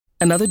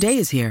Another day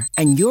is here,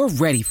 and you're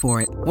ready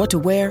for it. What to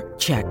wear?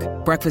 Check.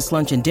 Breakfast,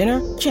 lunch, and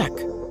dinner? Check.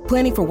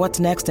 Planning for what's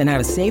next and how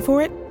to save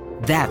for it?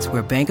 That's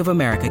where Bank of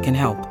America can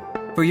help.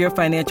 For your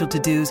financial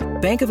to-dos,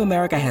 Bank of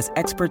America has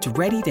experts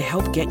ready to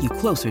help get you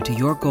closer to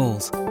your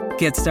goals.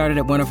 Get started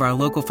at one of our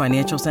local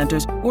financial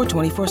centers or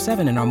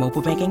 24/7 in our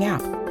mobile banking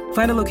app.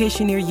 Find a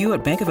location near you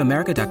at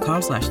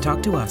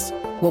bankofamerica.com/talktous.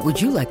 What would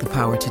you like the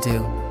power to do?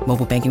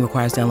 Mobile banking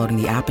requires downloading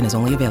the app and is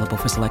only available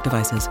for select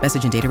devices.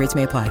 Message and data rates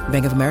may apply.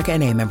 Bank of America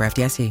N.A., member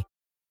FDIC.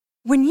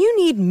 When you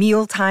need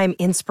mealtime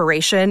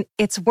inspiration,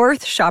 it's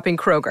worth shopping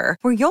Kroger,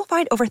 where you'll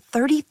find over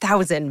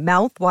 30,000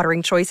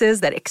 mouth-watering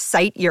choices that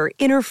excite your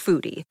inner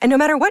foodie. And no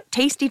matter what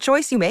tasty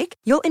choice you make,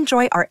 you'll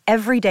enjoy our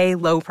everyday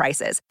low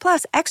prices,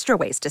 plus extra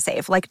ways to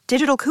save, like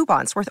digital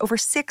coupons worth over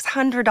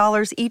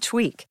 $600 each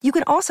week. You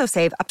can also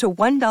save up to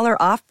 $1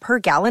 off per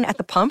gallon at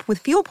the pump with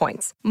fuel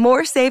points.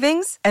 More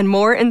savings and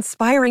more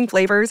inspiring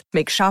flavors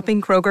make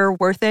shopping Kroger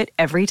worth it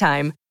every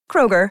time.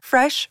 Kroger,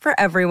 fresh for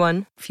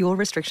everyone. Fuel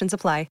restrictions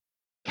apply.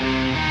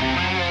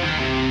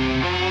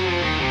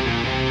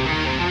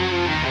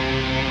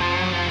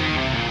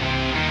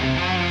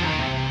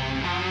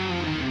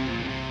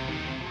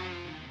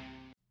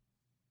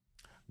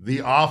 The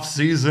off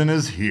season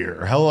is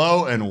here.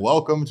 Hello and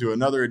welcome to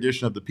another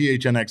edition of the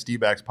PHNX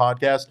D-Backs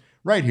podcast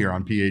right here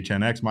on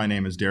PHNX. My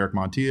name is Derek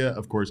Montilla.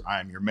 Of course,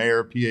 I am your mayor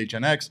of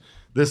PHNX.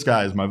 This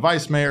guy is my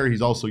vice mayor.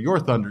 He's also your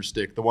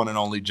thunderstick, the one and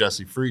only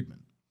Jesse Friedman.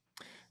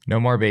 No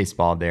more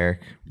baseball,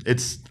 Derek.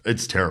 It's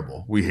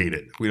terrible. We hate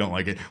it. We don't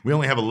like it. We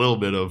only have a little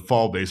bit of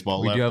fall baseball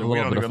left. We do have a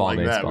little bit of fall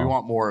baseball. That. We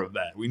want more of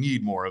that. We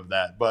need more of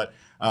that. But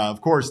of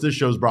course, this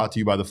show is brought to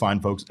you by the fine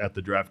folks at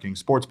the DraftKings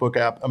Sportsbook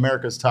app,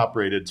 America's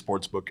top-rated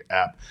sportsbook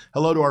app.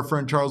 Hello to our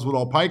friend Charles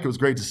Woodall-Pike. It was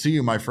great to see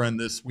you, my friend,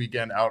 this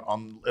weekend out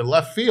on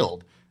left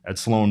field at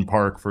Sloan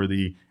Park for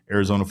the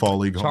Arizona Fall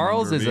League.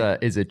 Charles is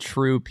a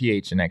true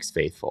PHNX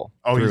faithful.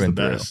 Oh, he's the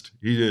best.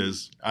 He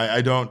is.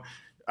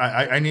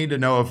 I need to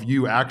know if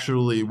you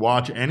actually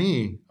watch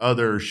any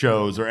other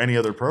shows or any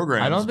other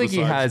programs. I don't think he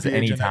has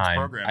any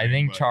time. I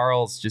think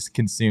Charles just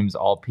consumes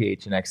all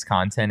PHNX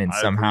content, and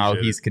somehow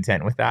he's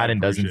content with that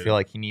and doesn't feel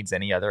like he needs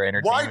any other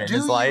entertainment in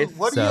his life.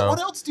 What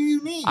else do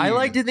you need? I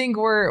like to think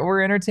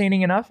we're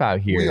entertaining enough out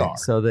here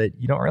so that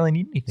you don't really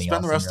need anything else.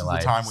 Spend the rest of the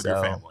time with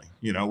your family.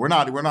 You know, we're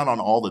not on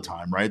all the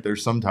time, right?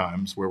 There's some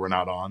times where we're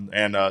not on.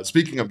 And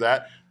speaking of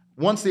that,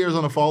 once the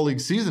Arizona Fall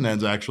League season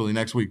ends, actually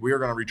next week, we are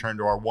going to return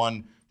to our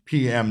 1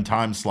 p.m.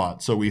 time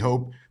slot. So we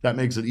hope that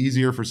makes it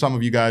easier for some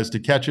of you guys to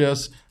catch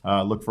us.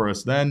 Look for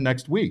us then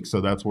next week. So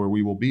that's where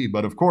we will be.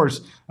 But of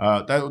course,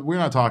 that we're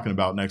not talking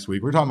about next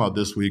week. We're talking about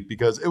this week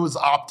because it was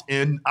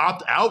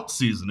opt-out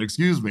season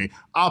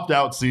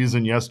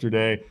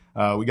yesterday.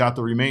 We got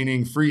the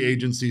remaining free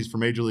agencies for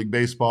Major League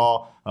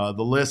Baseball.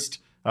 The list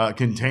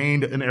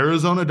contained an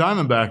Arizona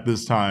Diamondback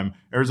this time.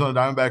 Arizona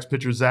Diamondbacks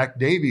pitcher Zac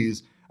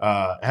Davies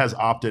has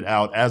opted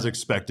out as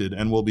expected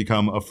and will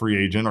become a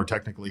free agent, or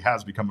technically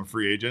has become a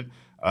free agent.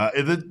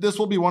 This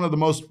will be one of the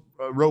most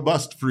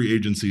robust free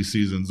agency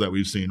seasons that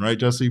we've seen, right,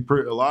 Jesse?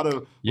 A lot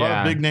of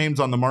big names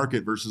on the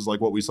market versus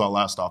like what we saw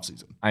last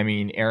offseason. I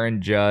mean,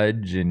 Aaron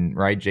Judge and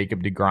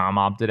Jacob deGrom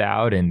opted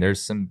out, and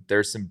there's some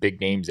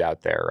big names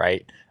out there,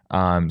 right?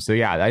 So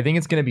yeah, I think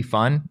it's going to be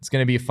fun. It's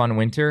going to be a fun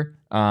winter.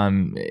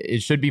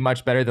 It should be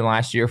much better than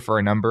last year for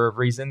a number of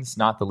reasons,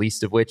 not the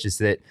least of which is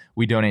that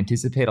we don't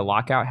anticipate a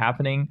lockout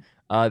happening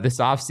this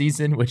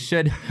offseason, which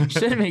should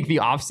make the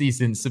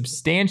offseason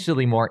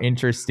substantially more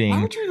interesting.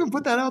 Why would you even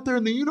put that out there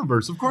in the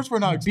universe? Of course we're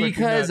not expecting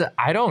because that.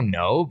 I don't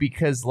know,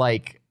 because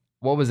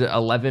what was it,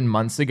 11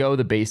 months ago,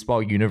 the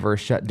baseball universe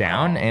shut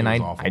down. And I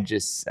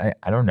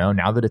don't know.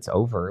 Now that it's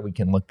over, we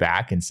can look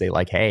back and say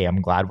hey,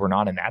 I'm glad we're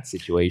not in that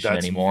situation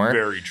anymore. That's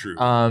very true.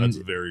 That's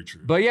very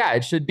true. But yeah,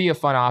 it should be a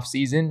fun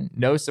offseason.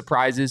 No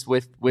surprises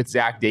with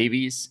Zac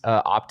Davies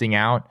opting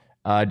out.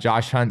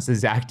 Josh Hunt says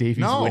Zac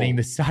Davies winning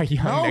the Cy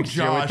Young next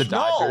year with the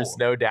Dodgers,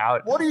 no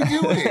doubt. What are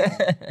you doing?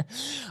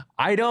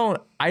 I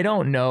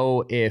don't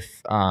know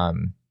if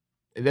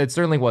that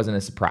certainly wasn't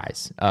a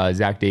surprise.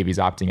 Zac Davies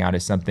opting out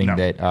is something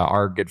that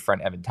our good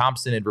friend Evan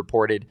Thompson had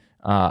reported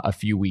a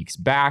few weeks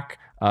back.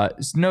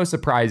 No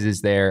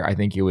surprises there. I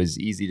think it was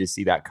easy to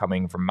see that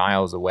coming from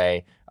miles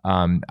away.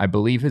 I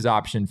believe his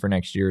option for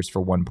next year is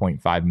for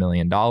 $1.5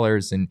 million.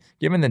 And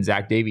given that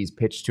Zac Davies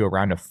pitched to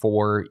around a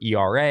 4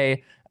 ERA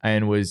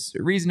and was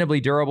reasonably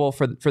durable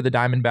for the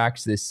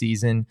Diamondbacks this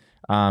season,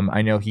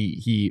 I know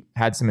he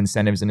had some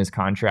incentives in his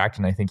contract,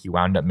 and I think he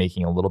wound up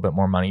making a little bit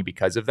more money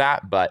because of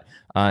that. But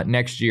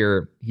next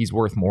year, he's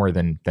worth more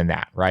than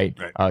that, right?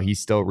 He's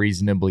still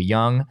reasonably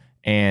young.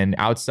 And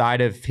outside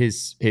of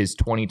his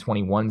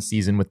 2021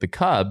 season with the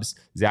Cubs,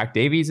 Zac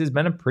Davies has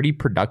been a pretty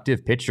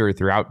productive pitcher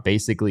throughout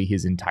basically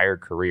his entire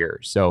career.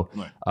 So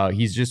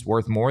he's just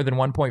worth more than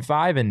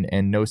 1.5,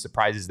 and no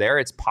surprises there.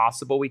 It's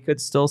possible we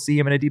could still see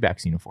him in a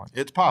D-backs uniform.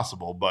 It's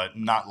possible, but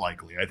not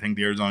likely. I think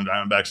the Arizona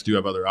Diamondbacks do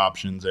have other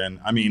options. And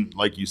I mean,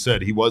 like you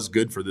said, he was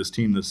good for this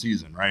team this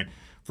season, right?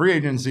 Free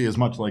agency is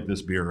much like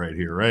this beer right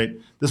here, right?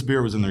 This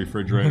beer was in the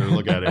refrigerator.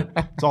 Look at it.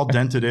 It's all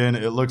dented in.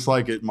 It looks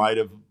like it might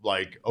have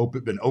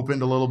been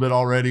opened a little bit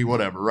already,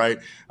 whatever, right?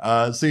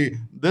 See,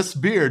 this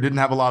beer didn't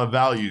have a lot of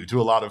value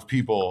to a lot of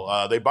people.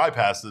 They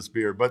bypassed this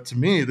beer, but to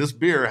me, this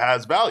beer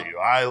has value.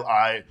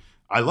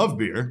 I love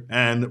beer,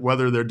 and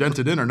whether they're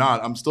dented in or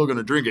not, I'm still going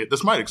to drink it.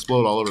 This might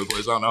explode all over the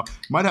place. I don't know.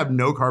 Might have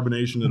no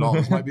carbonation at all.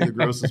 This might be the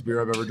grossest beer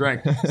I've ever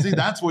drank. See,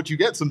 that's what you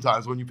get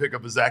sometimes when you pick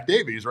up a Zac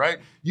Davies, right?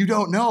 You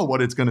don't know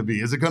what it's going to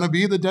be. Is it going to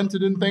be the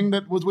dented in thing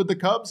that was with the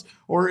Cubs,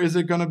 or is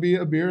it going to be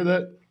a beer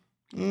that...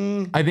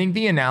 I think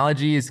the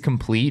analogy is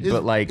complete,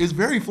 but it's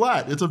very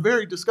flat. It's a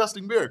very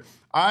disgusting beer.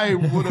 I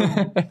would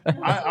have.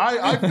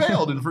 I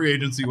failed in free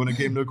agency when it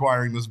came to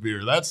acquiring this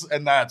beer. That's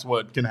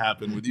what can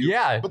happen with you.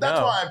 Yeah, but that's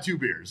why I have 2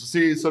 beers.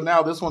 See, so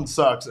now this one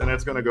sucks, and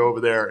it's going to go over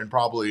there and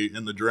probably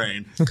in the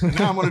drain. And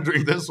now I'm going to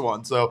drink this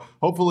one. So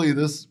hopefully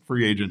this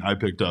free agent I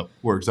picked up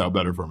works out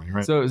better for me.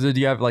 Right. So do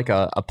you have like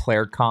a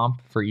player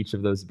comp for each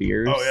of those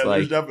beers? Oh yeah,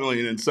 there's definitely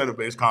an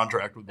incentive-based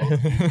contract with both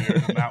of these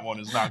beers, and that one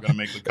is not going to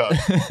make the cut.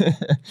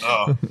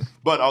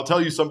 But I'll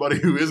tell you somebody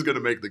who is going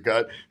to make the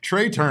cut.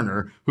 Trea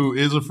Turner, who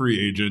is a free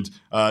agent,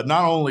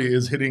 not only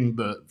is hitting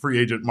the free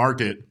agent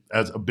market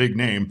as a big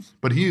name,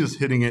 but he is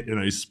hitting it in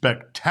a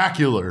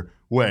spectacular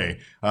way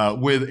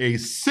with a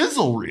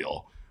sizzle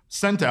reel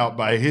sent out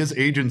by his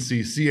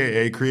agency,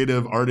 CAA,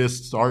 Creative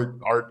Artists Art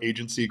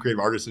Agency, Creative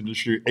Artists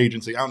Industry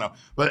Agency. I don't know.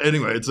 But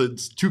anyway,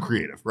 it's too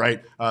creative,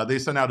 right? They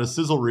sent out a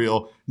sizzle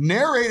reel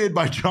narrated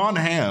by John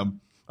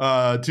Hamm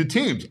to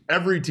teams.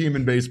 Every team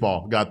in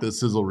baseball got this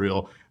sizzle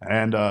reel,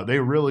 and they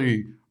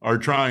really are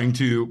trying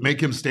to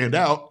make him stand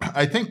out,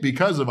 I think,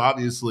 because of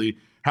obviously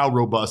how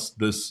robust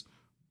this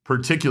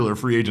particular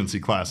free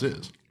agency class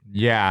is.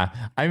 Yeah.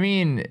 I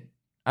mean,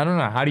 I don't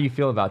know. How do you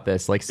feel about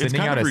this? Like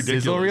sending out a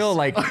sizzle reel?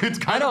 Like, it's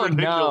kind I of don't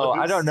know. ridiculous.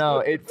 I don't know.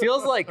 It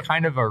feels like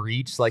kind of a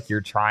reach, like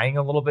you're trying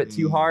a little bit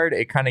too hard.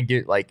 It kind of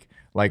get like,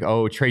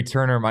 oh, Trea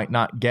Turner might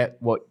not get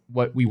what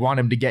we want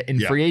him to get in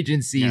free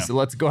agency. So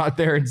let's go out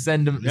there and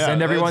send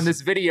everyone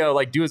this video,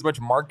 like do as much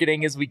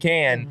marketing as we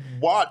can.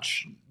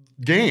 Watch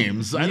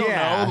games. I don't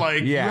know.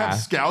 Like you have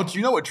scouts.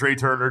 You know what Trea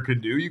Turner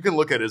can do. You can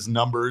look at his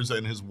numbers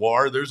and his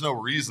WAR. There's no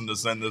reason to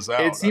send this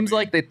out. It seems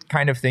like the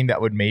kind of thing that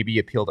would maybe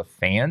appeal to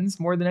fans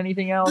more than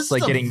anything else.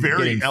 Like getting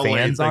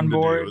fans on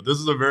board. This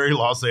is a very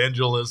Los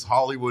Angeles,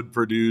 Hollywood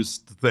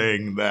produced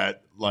thing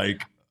that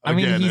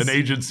again, an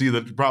agency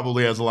that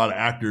probably has a lot of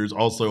actors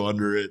also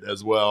under it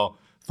as well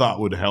thought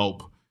would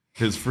help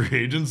his free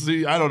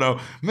agency. I don't know.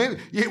 Maybe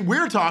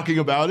we're talking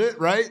about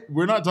it, right?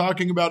 We're not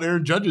talking about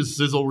Aaron Judge's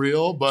sizzle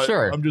reel, but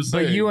sure. I'm just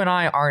saying. But you and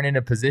I aren't in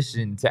a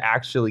position to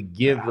actually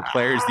give the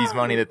players these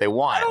money that they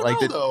want.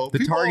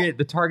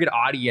 The target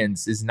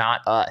audience is not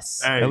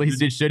us. Hey, at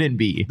least it shouldn't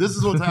be. This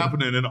is what's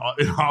happening in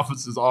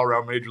offices all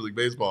around Major League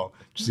Baseball.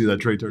 Did you see that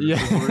Trea Turner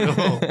sizzle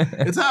reel?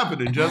 It's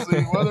happening,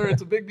 Jesse. Whether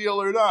it's a big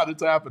deal or not,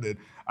 it's happening.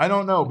 I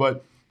don't know,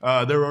 but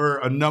there were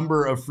a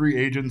number of free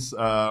agents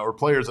or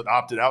players that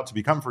opted out to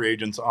become free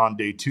agents on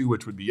day 2,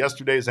 which would be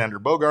yesterday. Xander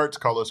Bogaerts,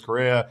 Carlos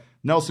Correa,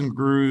 Nelson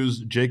Cruz,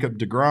 Jacob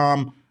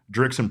deGrom,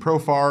 Drickson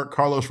Profar,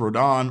 Carlos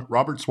Rodon,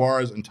 Robert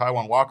Suarez, and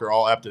Taijuan Walker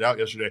all opted out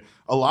yesterday.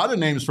 A lot of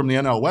names from the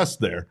NL West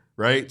there,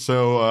 right?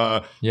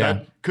 So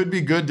that could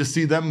be good to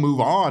see them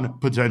move on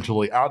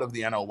potentially out of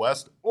the NL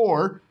West.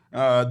 Or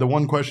the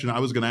one question I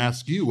was going to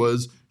ask you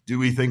was, do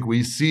we think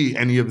we see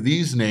any of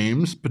these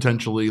names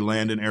potentially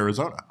land in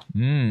Arizona?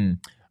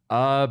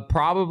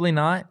 Probably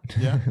not.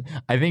 Yeah.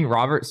 I think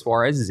Robert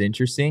Suarez is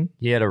interesting.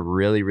 He had a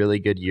really, really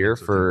good year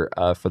for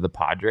the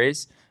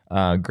Padres.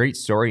 Great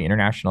story,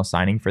 international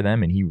signing for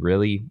them, and he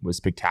really was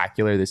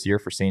spectacular this year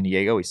for San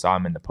Diego. We saw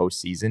him in the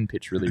postseason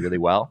pitch really, really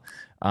well.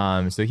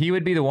 So he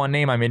would be the one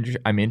name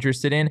I'm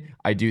interested in.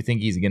 I do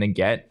think he's going to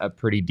get a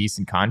pretty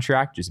decent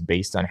contract just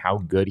based on how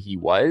good he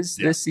was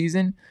this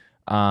season.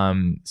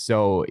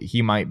 So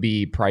he might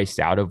be priced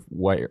out of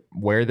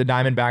where the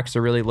Diamondbacks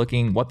are really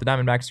looking, what the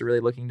Diamondbacks are really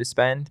looking to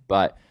spend.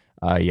 But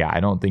I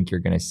don't think you're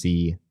going to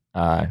see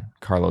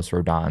Carlos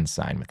Rodon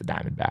sign with the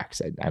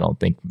Diamondbacks. I don't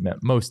think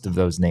most of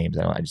those names.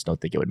 I just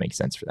don't think it would make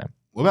sense for them.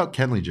 What about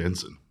Kenley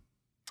Jansen?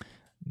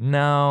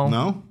 No.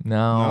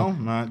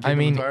 Not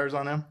kicking the tires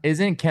on him.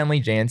 Isn't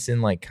Kenley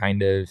Jansen like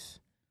kind of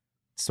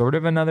sort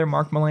of another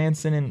Mark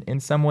Melancon in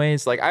some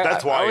ways? Like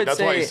that's why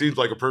he seems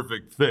like a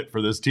perfect fit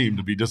for this team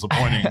to be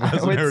disappointing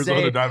as an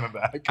Arizona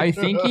Diamondback. I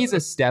think he's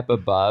a step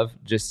above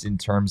just in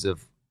terms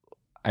of,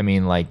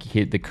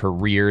 the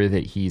career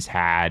that he's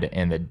had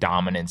and the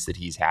dominance that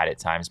he's had at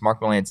times. Mark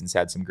Melancon's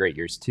had some great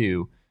years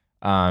too.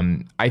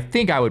 I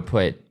think I would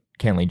put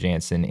Kenley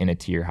Jansen in a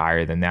tier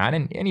higher than that.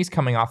 And he's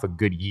coming off a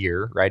good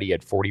year, right? He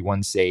had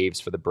 41 saves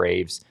for the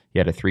Braves. He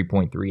had a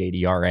 3.38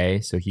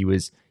 ERA. So he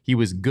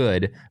was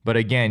good. But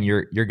again,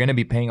 you're going to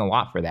be paying a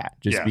lot for that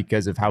just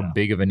because of how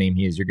big of a name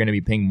he is. You're going to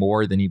be paying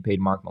more than you paid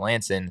Mark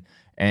Melancon.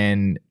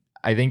 And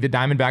I think the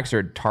Diamondbacks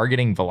are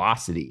targeting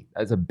velocity.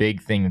 That's a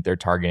big thing that they're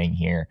targeting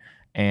here.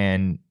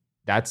 And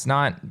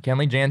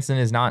Kenley Jansen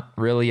is not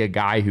really a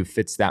guy who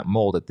fits that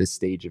mold at this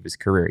stage of his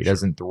career. He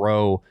doesn't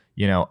throw,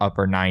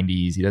 upper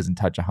 90s. He doesn't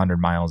touch 100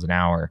 miles an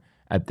hour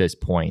at this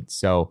point.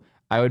 So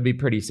I would be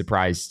pretty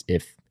surprised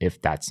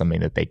if that's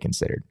something that they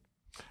considered.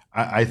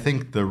 I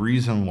think the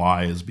reason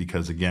why is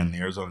because, again, the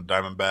Arizona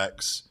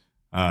Diamondbacks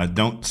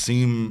don't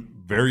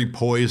seem very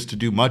poised to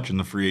do much in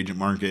the free agent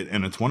market.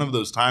 And it's one of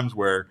those times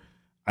where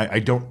I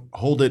don't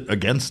hold it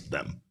against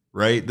them,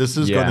 right? This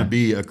is going to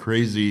be a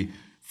crazy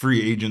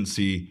free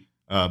agency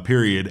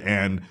period,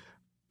 and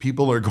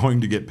people are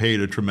going to get paid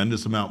a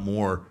tremendous amount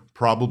more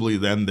probably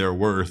than they're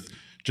worth.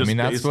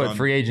 That's what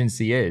free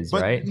agency is,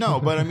 right?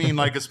 No, but I mean,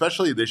 like,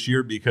 especially this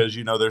year, because,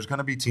 there's going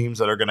to be teams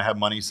that are going to have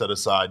money set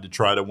aside to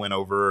try to win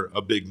over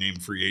a big name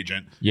free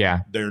agent.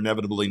 Yeah. They're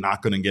inevitably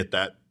not going to get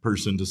that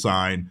person to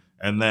sign.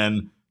 And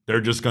then they're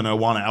just going to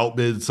want to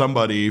outbid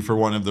somebody for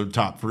one of the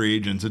top free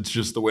agents. It's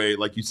just the way,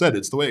 like you said,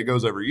 it's the way it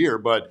goes every year.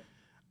 But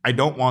I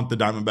don't want the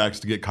Diamondbacks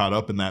to get caught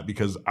up in that,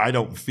 because I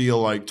don't feel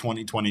like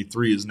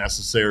 2023 is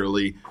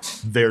necessarily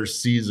their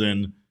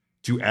season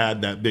to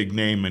add that big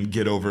name and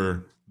get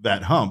over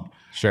that hump.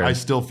 Sure. I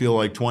still feel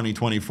like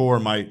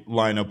 2024 might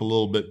line up a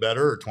little bit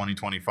better, or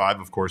 2025,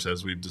 of course,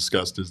 as we've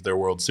discussed, is their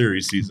World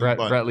Series season.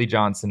 Brett Lee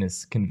Johnson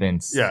is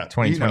convinced.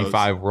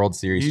 2025 World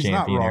Series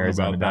champion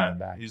Arizona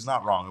Diamondbacks. He's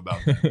not wrong about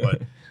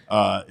that,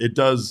 but it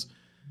does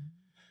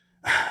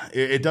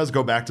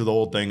go back to the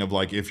old thing of,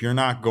 like, if you're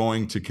not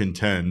going to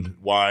contend,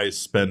 why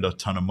spend a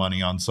ton of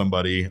money on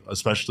somebody,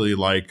 especially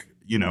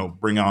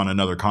bring on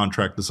another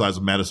contract the size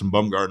of Madison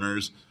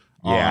Bumgarner's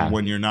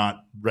when you're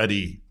not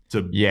ready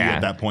to be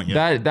at that point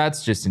yet.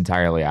 That's just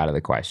entirely out of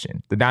the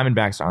question. The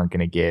Diamondbacks aren't going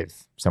to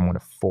give someone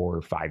a 4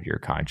 or 5 year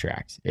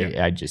contract.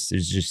 There's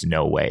just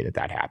no way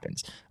that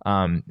happens.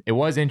 It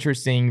was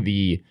interesting.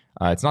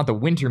 It's not the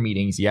winter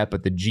meetings yet,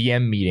 but the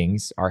GM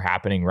meetings are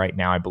happening right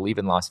now, I believe,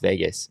 in Las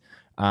Vegas.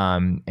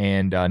 And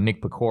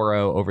Nick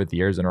Pecoro over at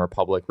the Arizona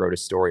Republic wrote a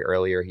story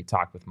earlier. He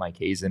talked with Mike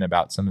Hazen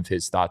about some of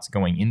his thoughts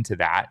going into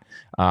that.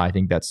 I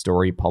think that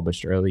story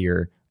published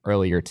earlier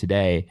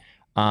today.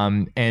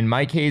 And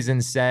Mike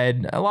Hazen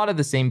said a lot of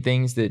the same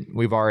things that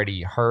we've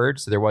already heard.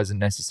 So there wasn't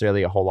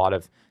necessarily a whole lot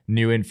of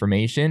new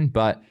information,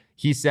 but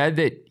he said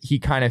that he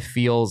kind of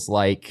feels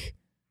like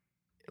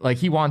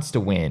he wants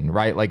to win,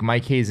 right? Like,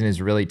 Mike Hazen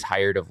is really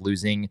tired of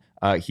losing.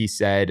 He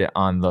said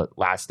on the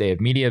last day of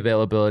media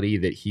availability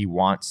that he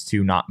wants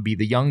to not be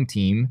the young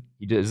team.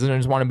 He doesn't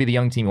just want to be the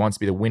young team. He wants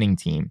to be the winning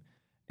team.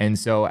 And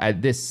so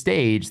at this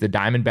stage, the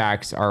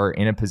Diamondbacks are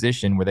in a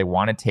position where they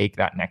want to take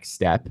that next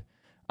step.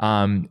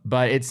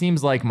 But it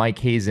seems like Mike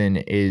Hazen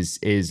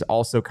is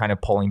also kind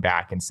of pulling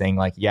back and saying,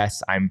 like,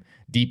 yes, I'm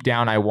deep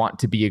down, I want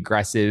to be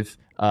aggressive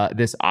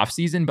this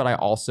offseason, but I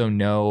also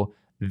know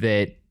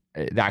that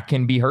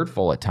can be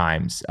hurtful at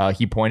times.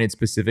 He pointed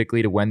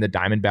specifically to when the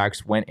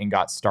Diamondbacks went and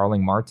got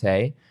Starling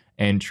Marte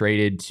and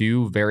traded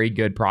 2 very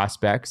good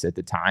prospects at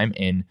the time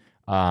in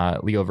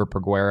Leo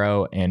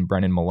Verpeguero and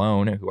Brennan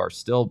Malone, who are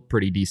still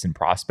pretty decent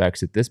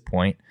prospects at this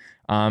point.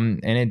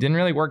 And it didn't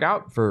really work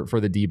out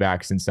for the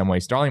D-backs in some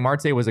ways. Starling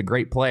Marte was a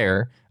great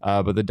player,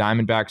 but the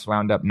Diamondbacks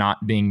wound up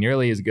not being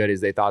nearly as good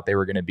as they thought they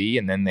were going to be.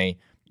 And then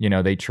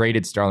they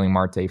traded Starling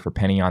Marte for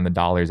penny on the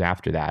dollars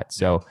after that.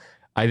 So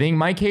I think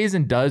Mike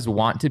Hazen does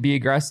want to be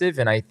aggressive.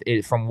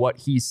 And from what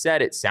he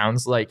said, it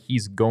sounds like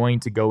he's going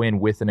to go in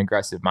with an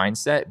aggressive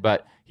mindset,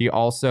 but he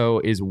also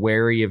is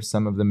wary of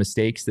some of the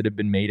mistakes that have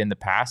been made in the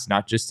past,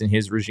 not just in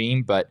his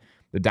regime, but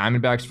the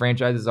Diamondbacks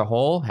franchise as a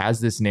whole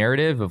has this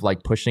narrative of,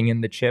 like, pushing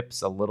in the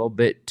chips a little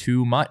bit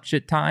too much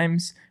at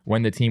times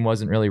when the team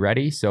wasn't really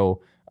ready.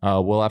 So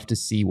we'll have to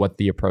see what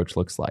the approach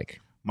looks like.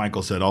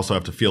 Michael said also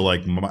have to feel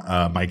like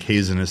Mike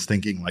Hazen is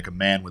thinking like a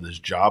man with his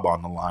job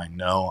on the line.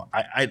 No,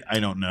 I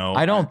don't know.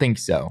 I don't think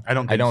so. I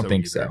don't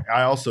think so.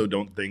 I also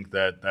don't think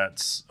that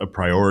that's a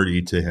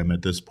priority to him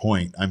at this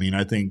point. I mean,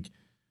 I think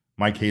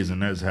Mike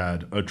Hazen has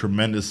had a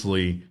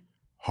tremendously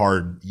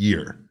hard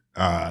year.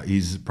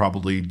 He's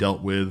probably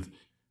dealt with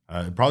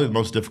probably the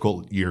most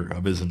difficult year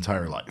of his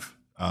entire life.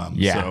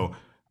 So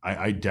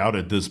I doubt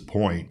at this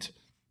point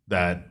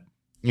that,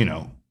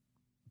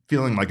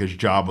 feeling like his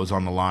job was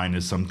on the line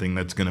is something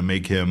that's going to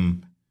make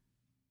him,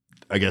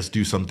 I guess,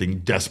 do something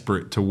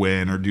desperate to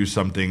win, or do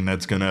something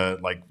that's going to,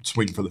 like,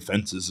 swing for the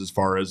fences as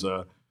far as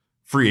a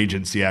free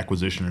agency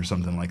acquisition or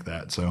something like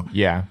that. So,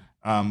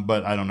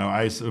 but I don't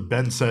know.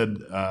 Ben said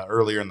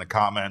earlier in the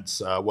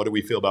comments, what do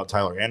we feel about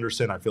Tyler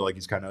Anderson? I feel like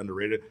he's kind of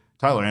underrated.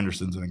 Tyler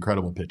Anderson's an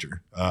incredible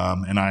pitcher.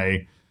 And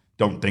I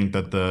don't think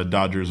that the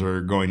Dodgers are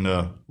going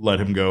to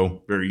let him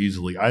go very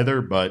easily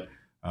either. But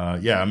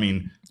I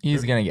mean,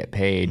 he's going to get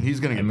paid. He's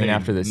going to get paid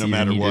after the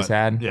season he just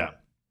had. Yeah.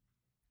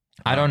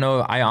 I don't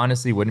know. I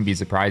honestly wouldn't be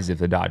surprised if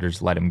the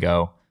Dodgers let him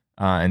go.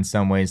 In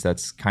some ways,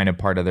 that's kind of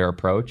part of their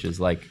approach, is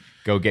like,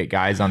 go get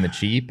guys on the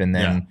cheap, and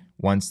then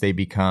once they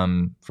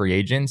become free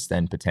agents,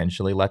 then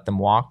potentially let them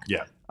walk.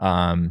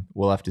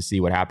 We'll have to see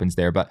what happens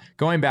there. But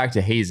going back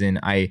to Hazen,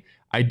 I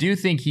do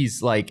think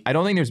he's like, I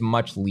don't think there's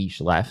much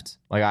leash left.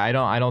 Like, I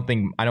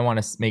don't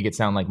want to make it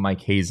sound like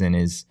Mike Hazen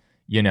is,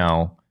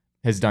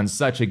 has done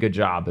such a good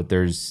job that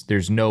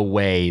there's no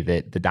way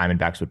that the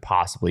Diamondbacks would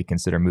possibly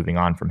consider moving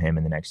on from him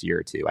in the next year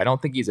or two. I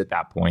don't think he's at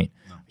that point.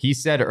 No. He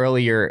said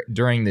earlier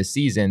during the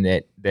season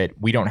that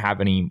we don't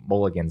have any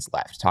mulligans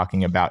left,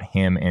 talking about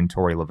him and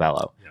Torey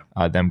Lovello,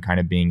 them kind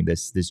of being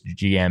this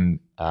GM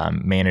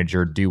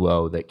manager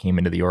duo that came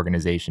into the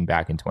organization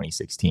back in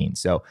 2016.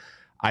 So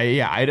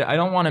I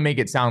don't want to make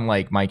it sound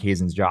like Mike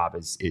Hazen's job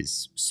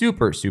is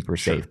super, super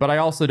safe, but I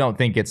also don't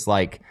think it's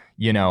like,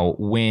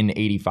 win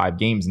 85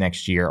 games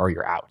next year or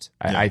you're out.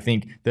 Yeah. I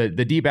think the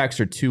D-backs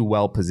are too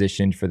well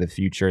positioned for the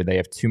future. They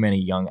have too many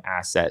young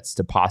assets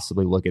to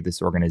possibly look at this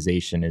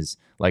organization as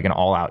like an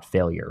all-out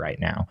failure right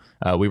now.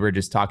 We were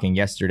just talking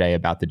yesterday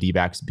about the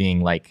D-backs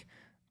being like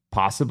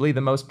possibly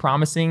the most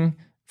promising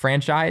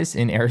franchise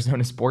in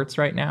Arizona sports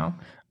right now.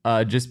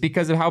 Just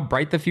because of how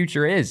bright the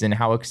future is and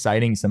how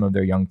exciting some of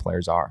their young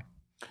players are.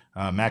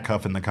 Matt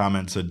Huff in the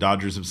comments said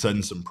Dodgers have said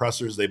in some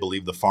pressers they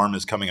believe the farm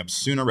is coming up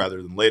sooner rather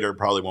than later.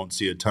 Probably won't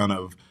see a ton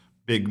of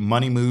big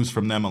money moves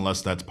from them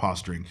unless that's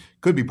posturing.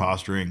 Could be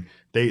posturing.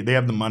 They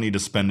have the money to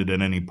spend it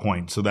at any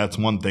point. So that's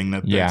one thing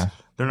that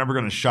they're never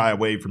going to shy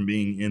away from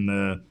being in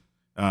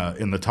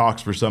the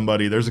talks for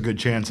somebody. There's a good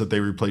chance that they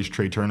replace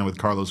Trea Turner with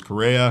Carlos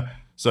Correa.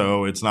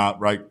 So it's not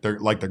right. They're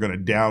going to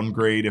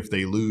downgrade if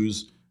they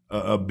lose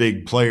a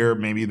big player.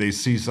 Maybe they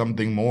see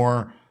something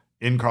more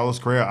in Carlos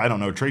Correa. I don't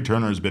know. Trea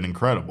Turner has been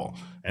incredible,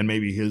 and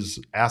maybe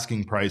his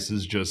asking price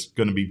is just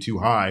going to be too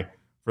high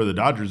for the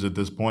Dodgers at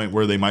this point,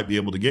 where they might be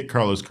able to get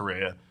Carlos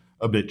Correa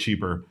a bit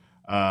cheaper.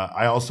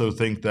 I also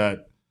think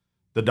that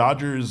the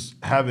Dodgers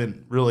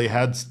haven't really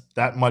had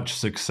that much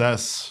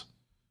success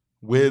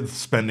with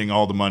spending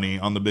all the money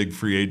on the big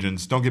free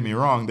agents. Don't get me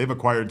wrong. They've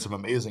acquired some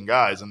amazing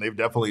guys, and they've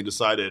definitely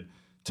decided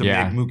to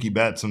make Mookie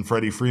Betts and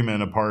Freddie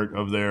Freeman a part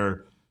of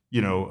their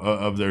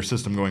of their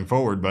system going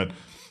forward. But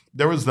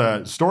there was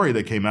that story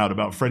that came out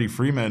about Freddie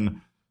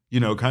Freeman,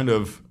 kind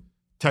of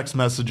text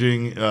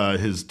messaging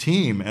his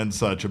team and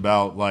such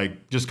about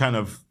like just kind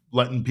of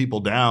letting people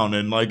down.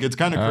 And like, it's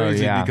kind of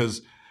crazy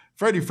because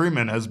Freddie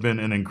Freeman has been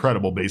an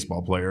incredible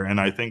baseball player. And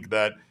I think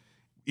that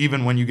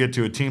even when you get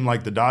to a team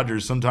like the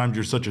Dodgers, sometimes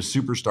you're such a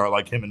superstar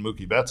like him and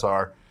Mookie Betts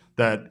are,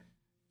 that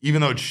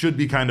even though it should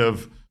be kind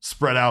of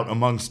spread out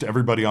amongst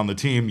everybody on the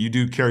team, you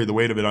do carry the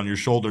weight of it on your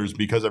shoulders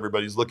because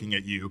everybody's looking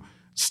at you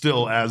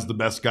still as the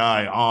best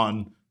guy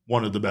on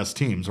one of the best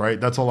teams,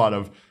 right? That's a lot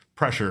of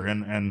pressure,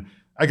 and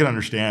I can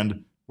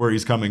understand where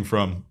he's coming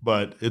from,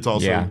 but it's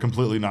also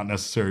completely not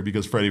necessary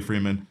because Freddie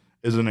Freeman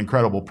is an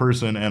incredible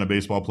person and a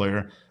baseball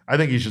player. I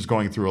think he's just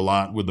going through a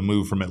lot with the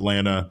move from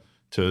Atlanta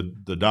to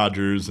the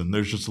Dodgers, and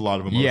there's just a lot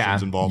of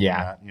emotions involved in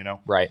that,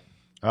 Right.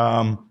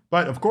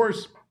 But of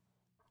course,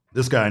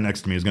 this guy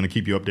next to me is going to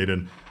keep you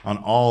updated on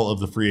all of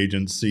the free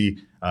agency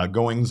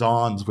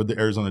goings-ons with the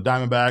Arizona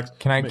Diamondbacks.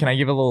 Can I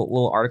give a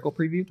little article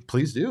preview?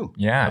 Please do.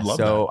 Yeah. I'd love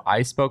that.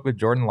 I spoke with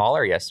Jordan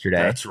Lawler yesterday.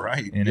 That's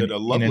right. You had a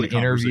lovely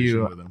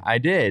conversation with him. I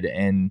did,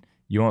 and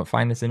you won't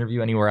find this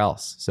interview anywhere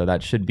else. So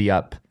that should be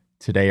up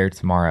today or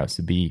tomorrow.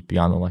 So be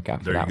on the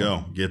lookout for that. There you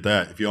go. Get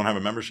that. If you don't have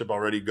a membership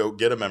already, go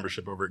get a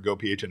membership over at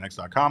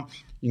gophnx.com.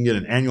 You can get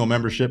an annual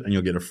membership, and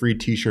you'll get a free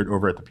t-shirt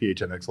over at the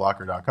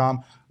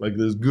phnxlocker.com, like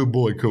this good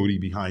boy Cody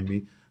behind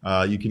me.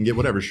 You can get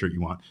whatever shirt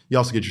you want. You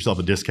also get yourself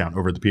a discount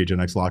over at the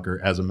PHNX Locker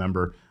as a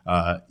member,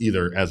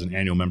 either as an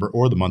annual member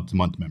or the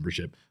month-to-month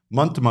membership.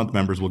 Month-to-month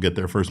members will get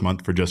their first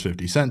month for just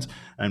 50 cents.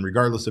 And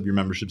regardless of your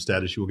membership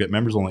status, you will get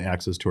members-only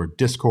access to our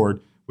Discord,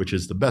 which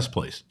is the best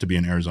place to be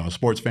an Arizona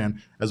sports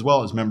fan, as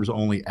well as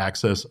members-only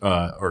access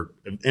or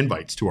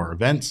invites to our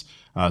events,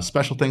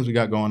 special things we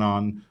got going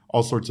on,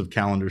 all sorts of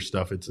calendar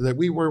stuff. It's that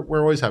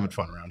we're always having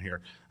fun around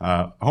here.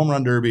 Home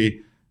Run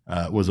Derby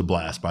was a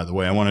blast, by the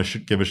way. I want to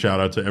give a shout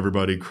out to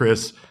everybody,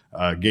 Chris,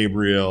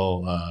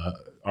 Gabriel,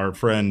 our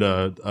friend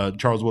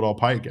Charles Woodall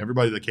Pike,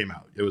 everybody that came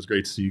out. It was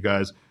great to see you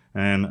guys,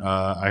 and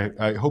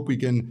I hope we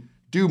can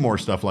do more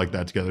stuff like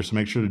that together, so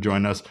make sure to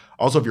join us.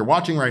 Also, if you're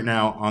watching right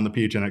now on the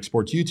PHNX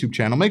Sports YouTube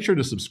channel, make sure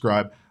to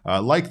subscribe,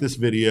 like this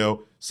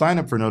video, sign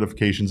up for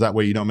notifications. That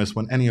way you don't miss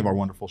when any of our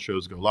wonderful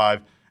shows go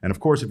live. And of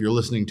course, if you're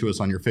listening to us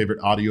on your favorite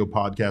audio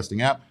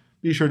podcasting app,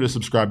 be sure to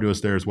subscribe to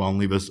us there as well and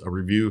leave us a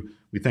review.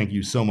 We thank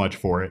you so much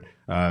for it.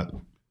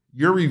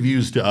 Your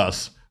reviews to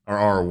us are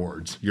our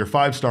awards. Your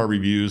 5-star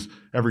reviews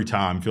every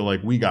time feel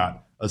like we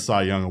got a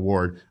Cy Young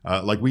award,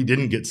 like we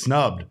didn't get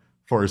snubbed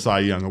for a Cy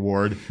Young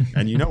award.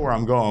 And you know where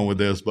I'm going with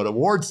this, but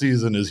award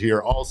season is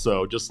here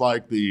also, just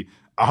like the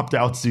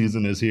opt-out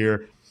season is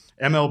here.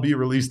 MLB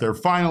released their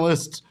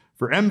finalists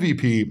for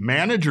MVP,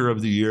 Manager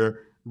of the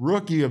Year,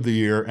 Rookie of the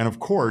Year, and of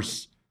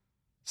course,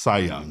 Cy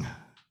Young.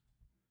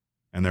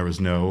 And there was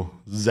no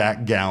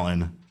Zac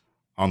Gallen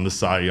on the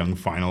Cy Young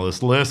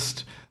finalist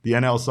list. The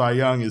NL Cy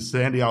Young is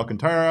Sandy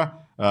Alcantara,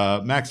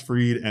 Max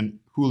Fried, and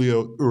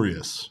Julio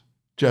Urias.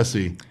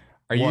 Jesse,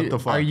 what the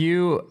fuck? Are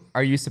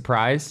you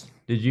surprised?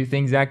 Did you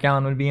think Zac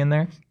Gallen would be in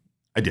there?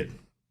 I did.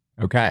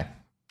 Okay.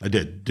 I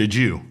did. Did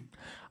you?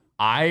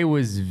 I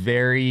was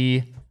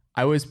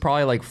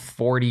probably like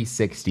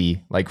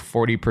 40-60, like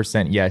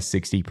 40% yes,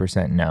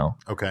 60% no.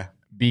 Okay.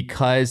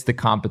 because the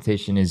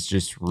competition is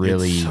just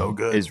really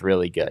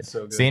really good.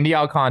 So good. Sandy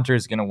Alcantara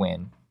is going to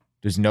win.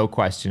 There's no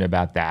question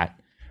about that.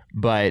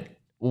 But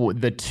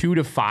the 2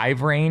 to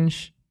 5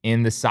 range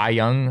in the Cy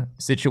Young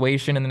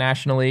situation in the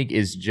National League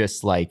is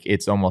just like,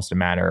 it's almost a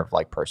matter of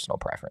like personal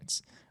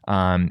preference.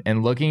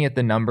 And looking at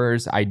the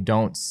numbers, I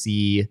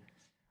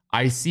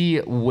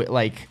see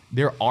like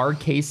there are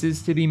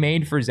cases to be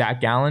made for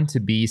Zac Gallen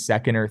to be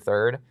second or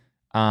third.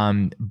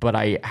 But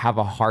I have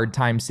a hard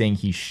time saying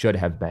he should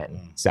have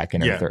been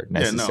second or third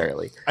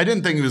necessarily. No. I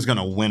didn't think he was going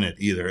to win it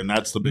either, and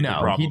that's the big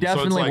problem. He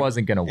definitely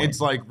wasn't going to win. It's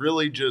like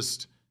really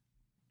just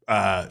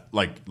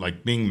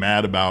like being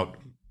mad about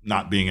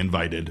not being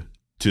invited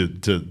to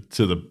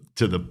the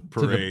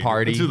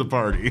parade, to the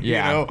party.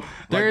 Yeah, you know?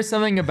 There is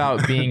something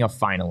about being a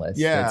finalist.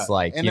 That's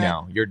like, and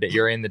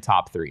you're in the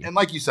top 3. And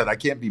like you said, I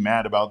can't be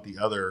mad about the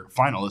other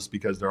finalists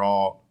because they're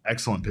all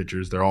excellent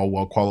pitchers. They're all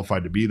well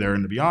qualified to be there,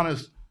 and to be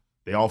honest,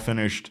 they all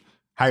finished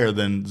higher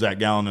than Zac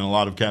Gallen in a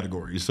lot of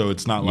categories. So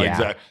it's not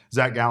like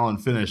Zac Gallen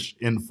finished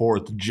in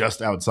 4th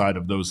just outside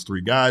of those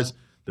 3 guys.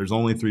 There's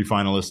only 3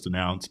 finalists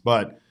announced,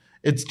 but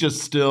it's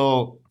just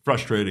still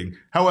frustrating.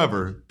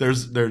 However,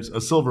 there's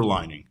a silver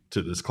lining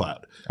to this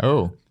cloud.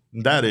 Oh.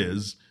 That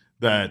is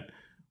that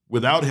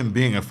without him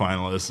being a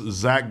finalist,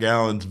 Zac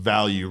Gallen's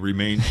value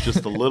remains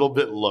just a little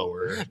bit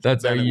lower.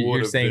 That's how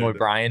you're saying what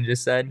Brian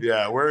just said?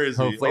 Yeah, where is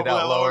Hopefully he?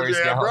 That lowers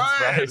Gallen's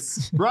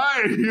price.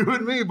 Brian, you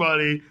and me,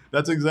 buddy.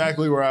 That's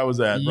exactly where I was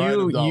at.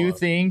 You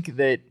think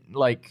that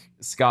like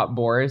Scott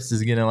Boras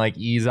is gonna like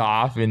ease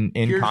off in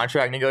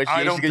contract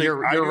negotiations? Because you're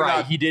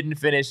right. He didn't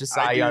finish a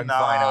Cy Young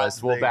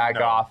finalist. We'll back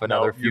off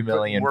another few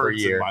million per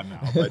year. In my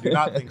mouth. I do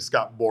not think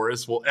Scott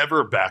Boras will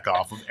ever back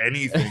off of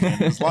anything in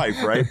his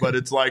life, right? But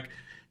it's like,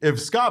 if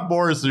Scott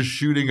Boras is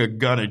shooting a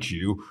gun at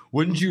you,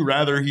 wouldn't you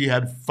rather he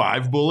had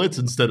 5 bullets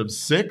instead of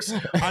 6?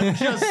 I'm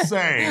just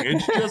saying.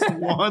 It's just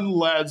one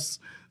less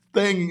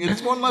thing.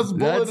 It's one less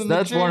bullet in the chamber.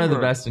 That's one of the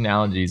best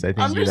analogies I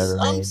think you've ever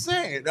made. I'm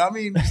saying. I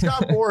mean,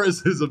 Scott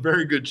Boras is a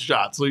very good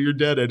shot, so you're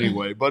dead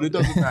anyway. But it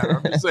doesn't matter.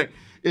 I'm just saying.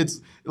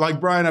 It's like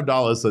Brian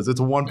Abdallah says. It's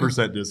a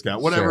 1%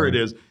 discount. Whatever it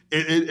is.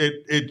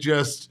 It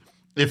just,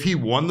 if he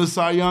won the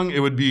Cy Young, it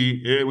would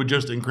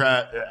just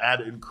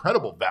add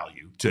incredible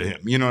value to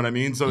him. You know what I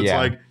mean? So it's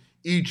like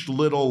each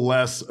little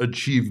less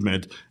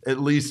achievement at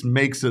least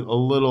makes it a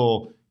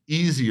little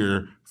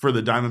easier for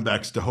the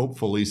Diamondbacks to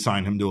hopefully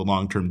sign him to a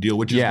long-term deal,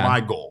 which is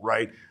my goal,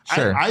 right?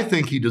 Sure. I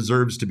think he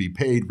deserves to be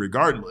paid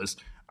regardless.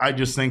 I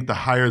just think the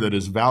higher that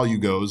his value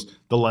goes,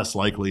 the less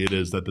likely it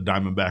is that the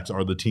Diamondbacks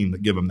are the team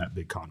that give him that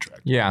big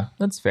contract. Yeah,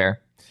 that's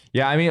fair.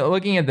 Yeah, I mean,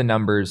 looking at the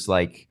numbers,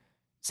 like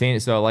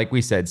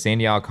we said,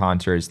 Sandy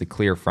Alcantara is the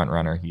clear front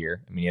runner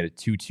here. I mean, he had a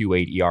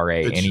 2.28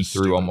 ERA, and he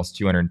threw almost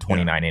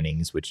 229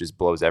 innings, which just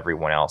blows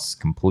everyone else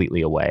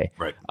completely away.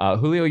 Right.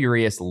 Julio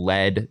Urias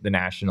led the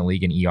National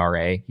League in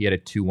ERA. He had a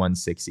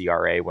 2.16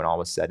 ERA when all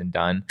was said and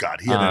done. God,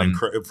 he had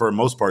for the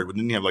most part,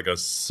 didn't he have like a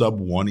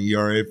sub-1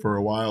 ERA for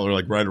a while, or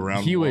like right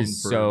around? He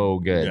was so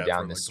good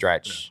down the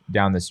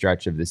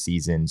stretch of the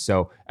season.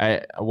 So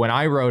when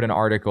I wrote an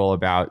article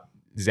about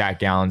Zac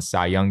Gallen's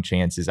Cy Young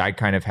chances, I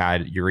kind of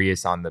had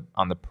Urias on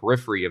the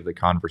periphery of the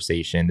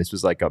conversation. This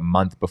was like a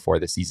month before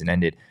the season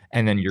ended,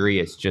 and then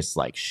Urias just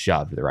like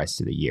shoved the rest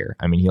of the year.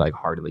 I mean, he like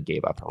hardly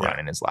gave up a run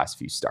in his last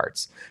few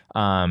starts.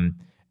 And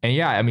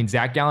yeah, I mean,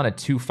 Zac Gallen at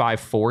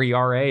 2.54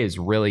 ERA is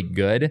really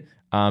good,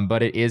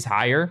 but it is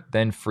higher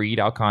than Fried,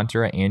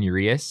 Alcantara, and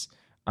Urias.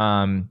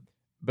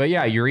 But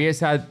yeah, Urias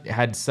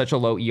had such a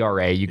low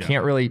ERA. You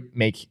can't really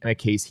make a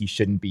case he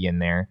shouldn't be in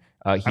there.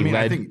 I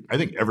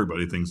think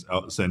everybody thinks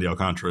Sandy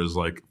Alcantara is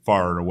like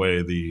far and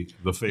away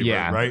the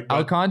favorite, right? But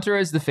Alcantara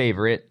is the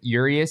favorite.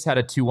 Urias had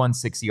a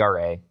 2.16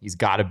 ERA. He's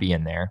got to be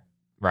in there,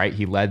 right?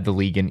 He led the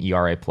league in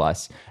ERA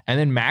plus. And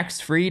then Max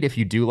Fried, if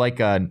you do like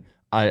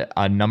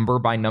a number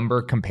by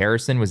number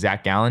comparison with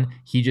Zac Gallen,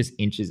 he just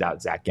inches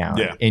out Zac Gallen.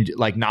 Yeah. And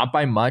like not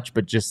by much,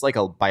 but just like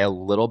by a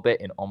little bit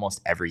in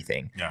almost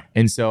everything. Yeah.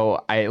 And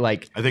so I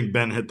think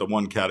Ben hit the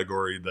one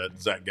category that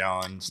Zac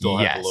Gallen still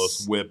had the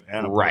lowest whip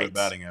and a better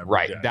batting average.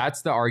 Right. Yeah.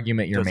 That's the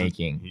argument you're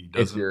making. He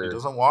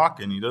doesn't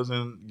walk and he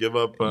doesn't give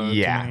up too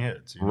many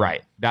hits. You know?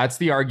 Right. That's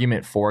the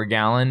argument for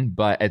Gallen,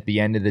 but at the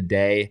end of the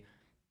day,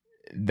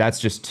 that's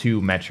just 2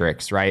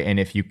 metrics, right? And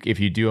if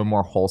you do a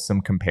more wholesome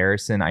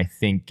comparison, I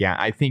think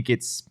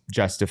it's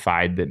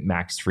justified that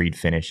Max Fried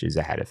finishes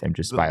ahead of him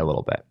just by a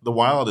little bit. The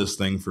wildest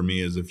thing for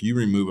me is if you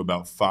remove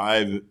about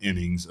 5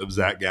 innings of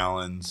Zac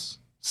Gallen's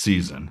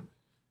season,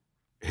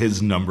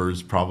 his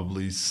numbers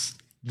probably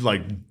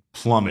like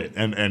plummet,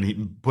 and he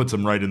puts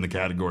him right in the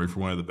category for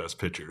one of the best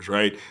pitchers,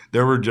 right?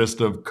 There were just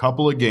a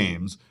couple of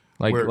games.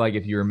 Like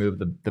if you remove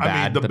the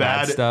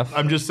bad stuff.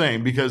 I'm just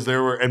saying, because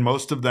there were, and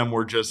most of them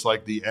were just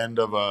like the end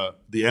of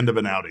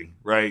an outing,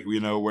 right?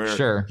 You know,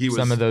 where he was,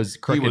 some of those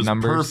crooked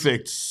numbers,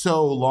 perfect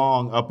so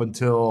long up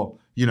until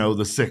the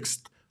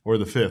 6th or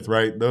the 5th,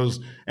 right? Those,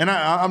 and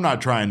I'm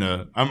not trying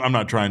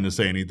to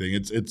say anything.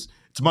 It's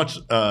much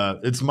like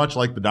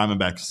the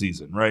Diamondbacks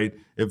season, right?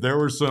 If there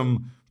were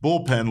some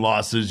bullpen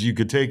losses you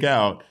could take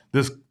out,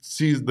 this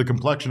season, the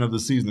complexion of the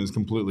season is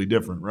completely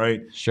different,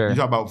 right? Sure. You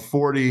talk about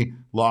 40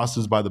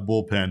 losses by the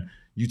bullpen.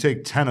 You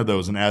take 10 of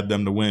those and add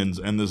them to wins,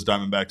 and this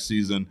Diamondback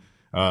season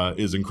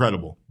is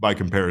incredible by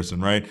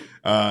comparison, right?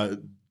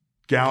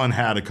 Gallen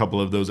had a couple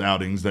of those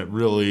outings that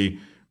really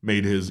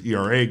made his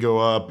ERA go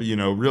up,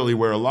 really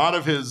where a lot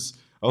of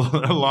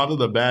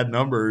the bad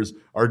numbers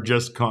are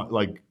just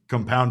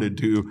compounded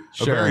to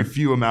a very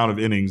few amount of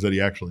innings that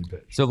he actually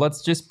pitched. So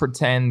let's just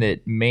pretend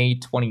that May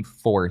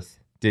 24th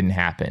didn't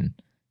happen.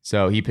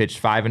 So he pitched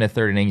 5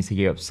 1/3 innings. He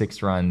gave up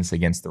 6 runs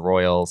against the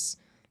Royals.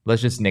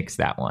 Let's just nix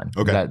that one.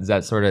 Okay. Is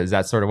that sort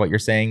of what you're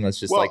saying? Let's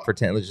just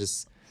pretend. Let's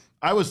just.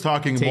 I was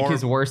talking take more.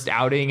 his worst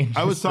outing. And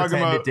I was talking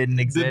about it didn't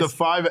exist.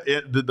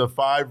 Did the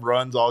 5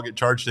 runs all get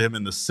charged to him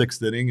in the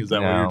 6th inning? Is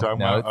that what you're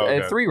talking about? No,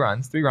 okay. 3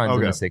 runs in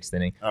the 6th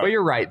inning. All but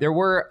you're right. There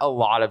were a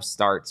lot of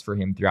starts for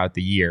him throughout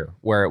the year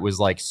where it was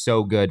like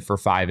so good for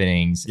 5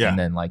 innings, and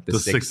then like the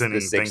sixth inning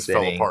things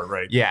fell apart.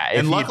 Right. Yeah,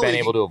 if he'd been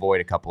able to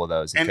avoid a couple of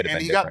those, it could have been.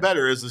 And he got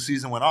better as the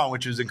season went on,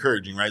 which is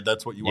encouraging. Right.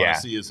 That's what you want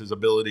to see, is his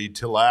ability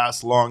to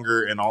last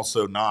longer and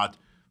also not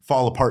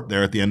fall apart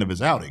there at the end of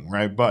his outing.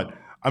 Right. But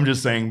I'm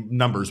just saying,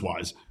 numbers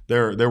wise,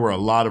 there were a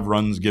lot of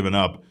runs given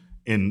up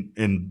in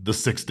the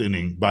 6th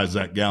inning by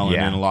Zac Gallen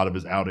in a lot of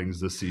his outings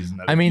this season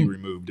that if he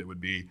removed, it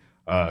would be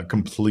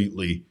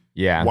completely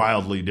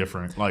wildly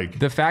different. Like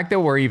the fact that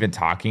we're even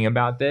talking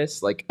about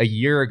this, like a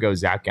year ago,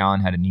 Zac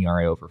Gallen had an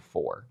ERA over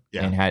 4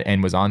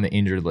 and was on the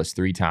injured list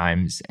 3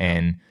 times,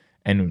 and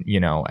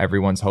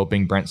everyone's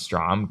hoping Brent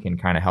Strom can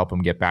kind of help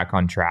him get back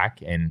on track.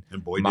 And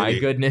boy, my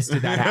goodness,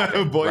 did that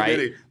happen? Boy, right?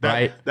 did he.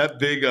 That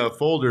big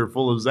folder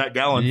full of Zac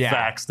Gallen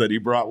facts that he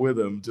brought with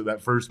him to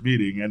that first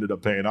meeting ended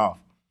up paying off.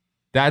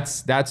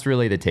 That's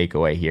really the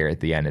takeaway here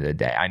at the end of the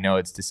day. I know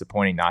it's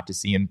disappointing not to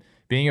see him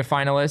being a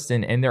finalist,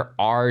 and there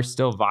are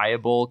still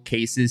viable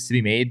cases to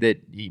be made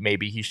that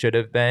maybe he should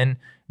have been.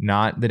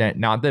 Not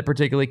that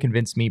particularly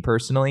convinced me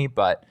personally,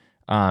 but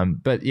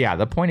yeah,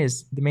 the point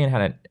is the man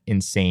had an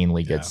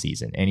insanely good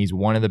season, and he's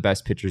one of the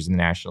best pitchers in the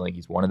National League.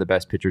 He's one of the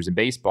best pitchers in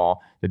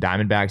baseball. The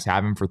Diamondbacks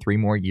have him for 3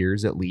 more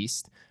years at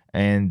least,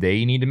 and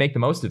they need to make the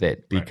most of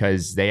it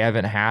because they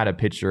haven't had a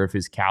pitcher of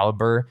his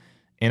caliber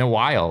in a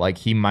while. Like,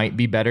 he might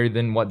be better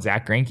than what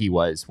Zach Greinke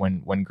was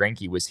when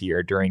Greinke was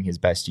here during his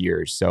best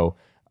years. So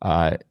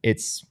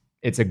it's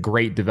a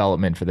great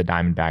development for the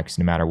Diamondbacks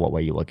no matter what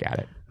way you look at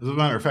it. As a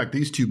matter of fact,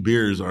 these 2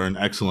 beers are an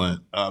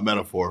excellent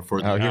metaphor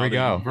for the here we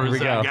go. For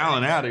Zac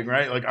Gallen outing,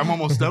 right? Like, I'm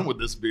almost done with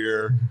this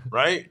beer,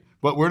 right?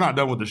 But we're not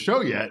done with the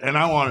show yet, and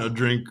I want to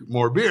drink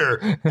more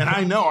beer. And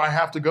I know I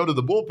have to go to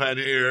the bullpen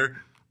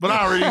here, but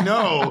I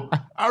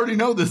already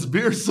know this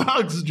beer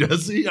sucks,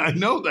 Jesse. I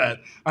know that.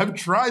 I've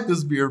tried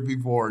this beer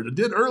before. I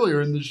did earlier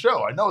in the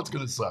show. I know it's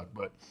going to suck,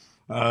 but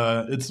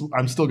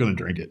I'm still going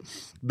to drink it.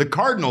 The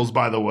Cardinals,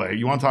 by the way,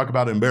 you want to talk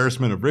about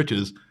embarrassment of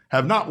riches,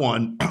 have not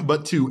one,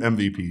 but 2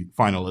 MVP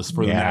finalists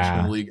for the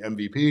National League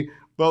MVP.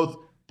 Both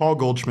Paul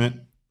Goldschmidt,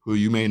 who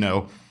you may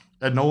know,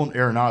 and Nolan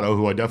Arenado,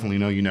 who I definitely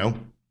know you know,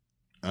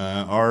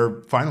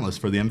 are finalists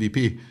for the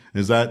MVP.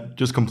 Is that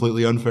just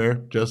completely unfair,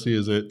 Jesse?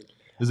 Is it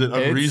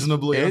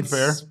unreasonably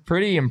unfair? It's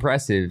pretty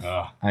impressive.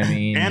 I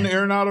mean, and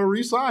Arenado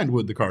re-signed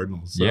with the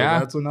Cardinals. So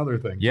that's another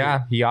thing.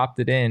 Yeah, he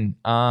opted in.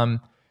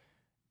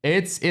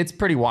 It's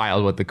pretty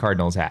wild what the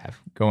Cardinals have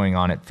going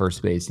on at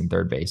first base and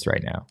third base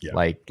right now. Yeah.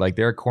 Like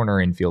their corner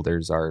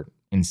infielders are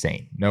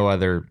insane. No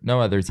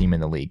other team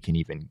in the league can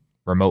even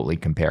remotely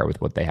compare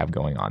with what they have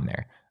going on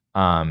there.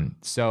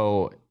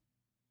 So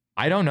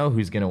I don't know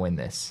who's going to win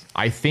this.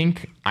 I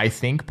think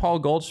Paul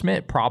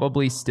Goldschmidt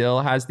probably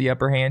still has the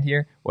upper hand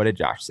here. What did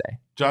Josh say?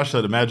 Josh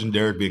said, imagine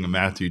Derek being a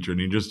math teacher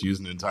and he just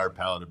used an entire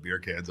pallet of beer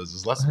cans as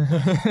his lesson.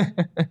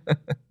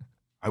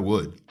 I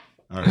would.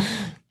 All right.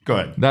 Go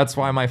ahead. That's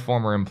why my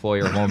former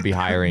employer won't be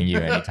hiring you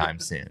anytime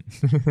soon.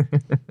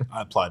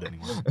 I applied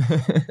anyway.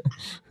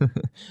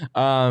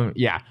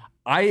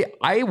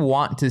 I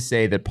want to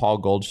say that Paul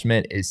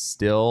Goldschmidt is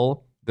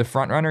still the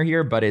front runner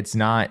here, but it's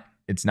not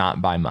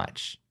by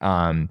much.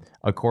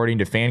 According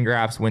to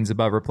Fangraphs, wins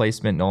above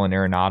replacement, Nolan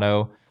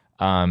Arenado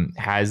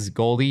has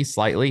Goldie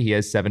slightly. He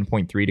has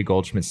 7.3 to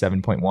Goldschmidt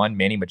 7.1.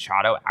 Manny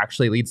Machado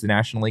actually leads the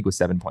National League with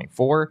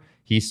 7.4.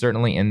 He's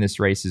certainly in this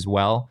race as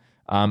well.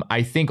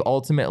 I think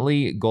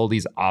ultimately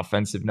Goldie's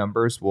offensive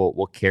numbers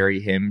will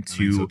carry him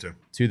to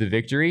the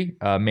victory.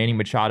 Manny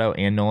Machado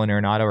and Nolan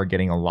Arenado are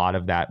getting a lot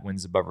of that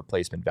wins above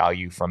replacement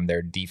value from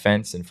their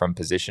defense and from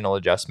positional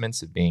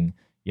adjustments of being,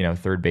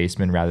 third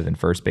baseman rather than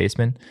first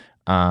baseman.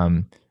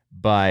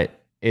 But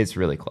it's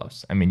really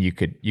close. I mean, you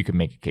could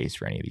make a case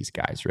for any of these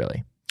guys,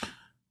 really.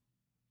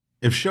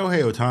 If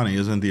Shohei Ohtani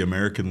isn't the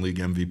American League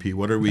MVP,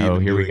 what are we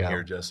doing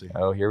here, Jesse?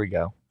 Oh, here we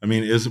go. I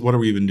mean, what are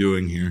we even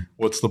doing here?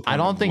 What's the point? I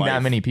don't think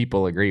that many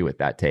people agree with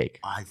that take.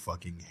 I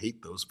fucking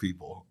hate those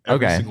people.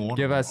 Okay,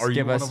 give us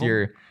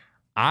your.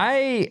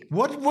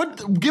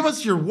 What? Give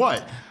us your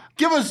what?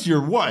 Give us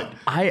your what?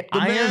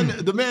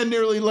 The man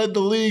nearly led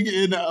the league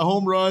in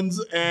home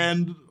runs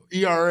and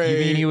ERA. You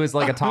mean he was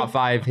like a top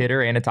 5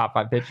 hitter and a top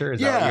 5 pitcher? Is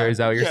that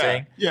what you're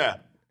saying? Yeah.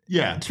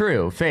 Yeah.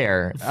 True.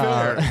 Fair.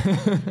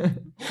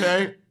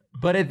 Okay.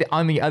 But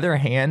on the other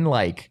hand,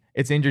 like,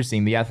 it's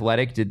interesting. The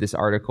Athletic did this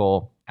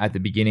article at the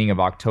beginning of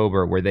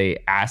October where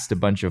they asked a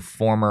bunch of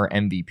former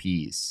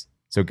MVPs,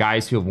 so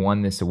guys who have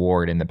won this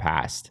award in the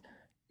past,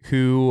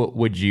 who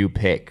would you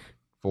pick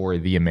for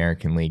the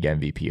American League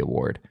MVP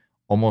award?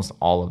 Almost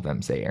all of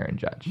them say Aaron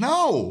Judge.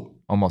 No.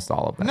 Almost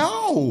all of them.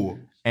 No.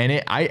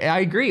 And I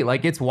agree.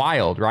 Like, it's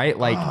wild, right?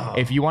 Like,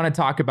 if you want to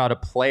talk about a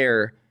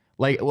player,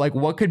 like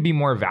what could be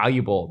more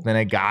valuable than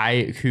a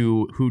guy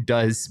who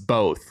does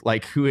both?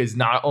 Like, who is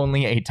not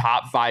only a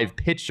top 5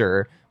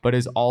 pitcher, but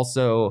is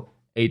also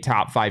a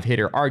top 5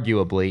 hitter,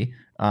 arguably.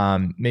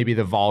 Maybe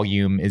the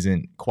volume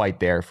isn't quite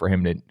there for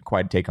him to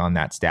quite take on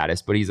that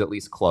status, but he's at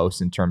least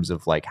close in terms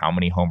of like how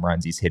many home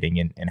runs he's hitting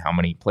and how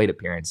many plate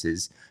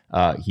appearances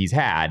he's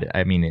had.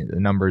 I mean, the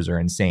numbers are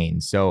insane.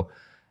 So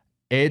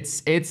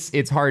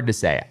it's hard to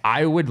say.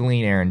 I would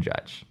lean Aaron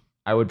Judge.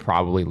 I would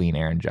probably lean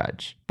Aaron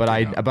Judge, but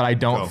I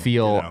don't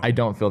feel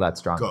that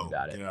strongly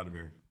about it. Get out of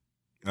here.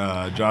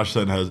 Josh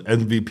Sutton has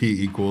MVP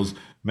equals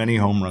many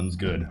home runs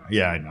good.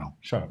 Yeah, I know.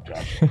 Shut up,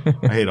 Josh.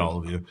 I hate all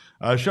of you.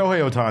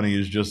 Shohei Ohtani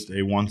is just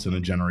a once in a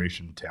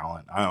generation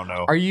talent. I don't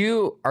know. Are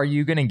you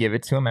going to give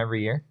it to him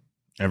every year?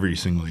 Every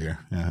single year.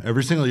 Yeah.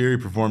 Every single year he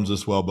performs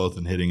this well, both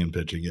in hitting and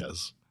pitching.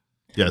 Yes.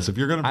 Yes. If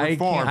you're going to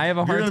perform, I have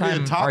a hard time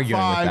be a top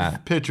arguing 5 with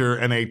that. pitcher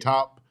and a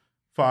top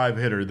 5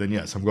 hitter, then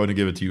yes, I'm going to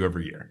give it to you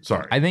every year.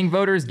 Sorry. I think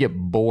voters get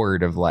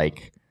bored of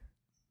like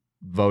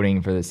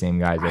voting for the same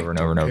guys over and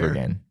over and over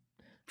again.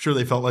 Sure,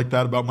 they felt like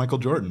that about Michael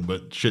Jordan,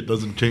 but shit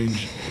doesn't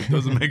change. It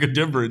doesn't make a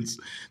difference.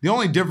 The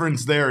only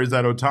difference there is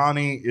that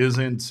Ohtani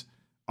isn't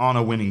on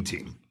a winning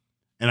team.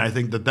 And I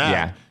think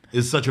that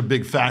is such a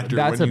big factor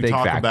when you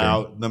talk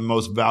about the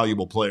most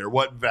valuable player.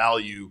 What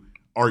value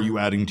are you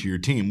adding to your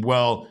team?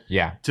 Well,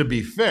 to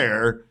be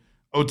fair,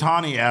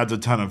 Ohtani adds a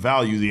ton of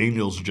value. The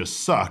Angels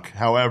just suck.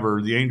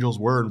 However, the Angels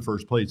were in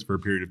first place for a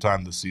period of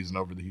time this season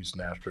over the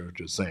Houston Astros,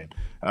 just saying.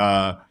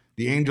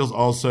 The Angels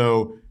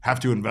also have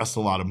to invest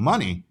a lot of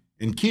money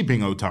in keeping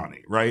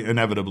Ohtani, right?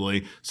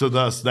 Inevitably. So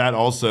thus, that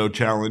also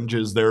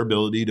challenges their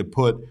ability to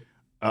put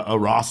a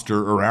roster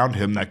around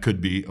him that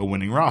could be a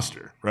winning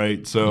roster,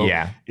 right? So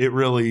it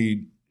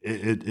really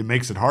it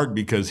makes it hard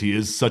because he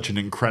is such an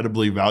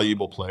incredibly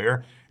valuable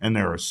player, and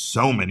there are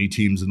so many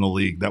teams in the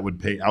league that would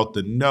pay out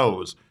the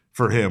nose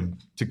for him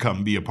to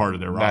come be a part of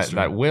their roster.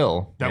 That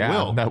will pay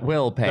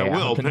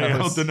out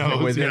the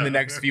nose within the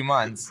next few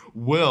months.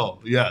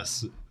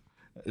 Yes.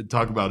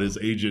 Talk about his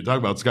agent. Talk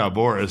about Scott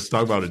Boras.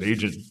 Talk about an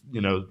agent,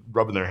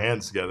 rubbing their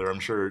hands together. I'm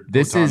sure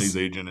Ohtani's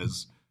agent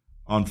is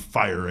on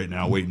fire right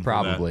now, waiting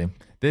probably.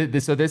 for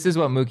that. So this is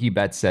what Mookie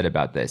Betts said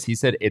about this. He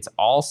said, it's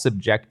all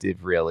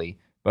subjective, really.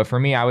 But for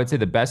me, I would say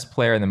the best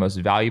player and the most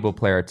valuable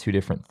player are two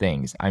different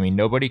things. I mean,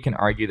 nobody can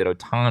argue that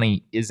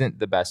Ohtani isn't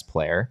the best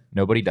player.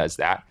 Nobody does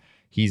that.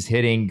 He's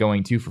hitting,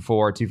 going 2 for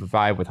 4, 2 for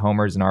 5 with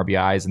homers and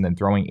RBIs, and then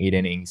throwing 8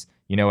 innings.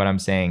 You know what I'm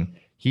saying?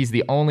 He's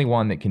the only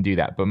one that can do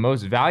that. But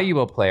most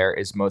valuable player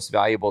is most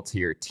valuable to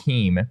your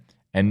team.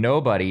 And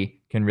nobody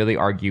can really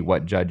argue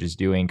what Judge is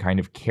doing, kind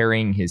of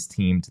carrying his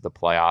team to the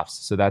playoffs.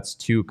 So that's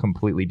two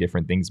completely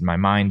different things in my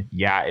mind.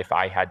 Yeah, if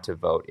I had to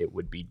vote, it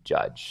would be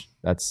Judge.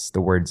 That's the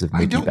words of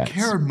Mookie Betts. I don't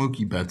care what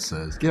Mookie Betts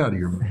says. Get out of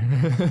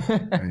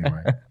here.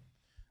 Anyway.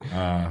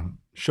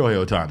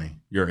 Shohei Ohtani,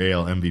 your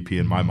AL MVP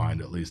in my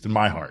mind, at least, in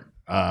my heart.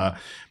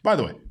 By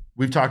the way,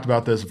 we've talked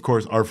about this, of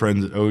course, our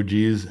friends at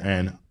OGs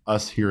and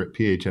us here at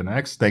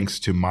PHNX, thanks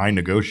to my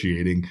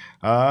negotiating,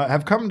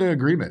 have come to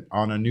agreement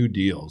on a new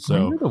deal.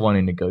 So you're the one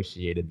who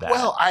negotiated that.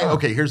 Well,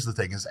 here's the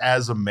thing: is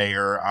as a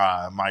mayor,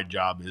 my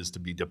job is to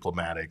be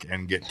diplomatic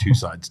and get two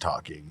sides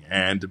talking.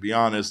 And to be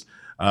honest,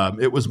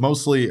 it was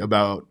mostly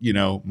about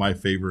my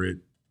favorite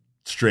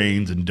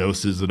strains and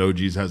doses that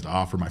OGs has to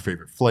offer, my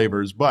favorite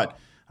flavors. But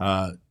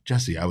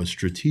Jesse, I was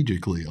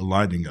strategically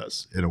aligning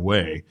us in a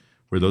way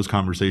where those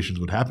conversations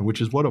would happen,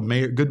 which is what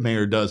a good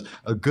mayor does.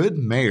 A good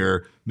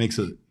mayor makes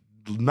it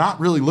not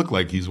really look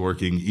like he's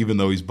working, even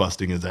though he's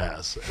busting his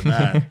ass. And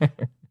that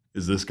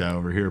is this guy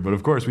over here. But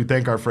of course, we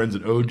thank our friends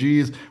at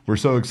OGs. We're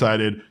so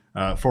excited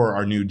for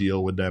our new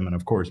deal with them. And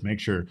of course, make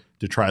sure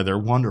to try their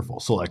wonderful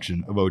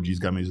selection of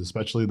OGs gummies,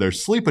 especially their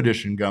Sleep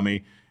Edition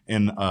gummy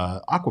in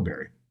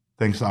Aquaberry.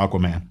 Thanks to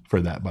Aquaman for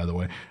that, by the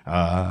way.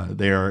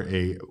 They are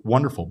a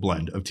wonderful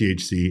blend of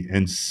THC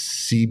and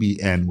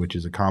CBN, which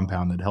is a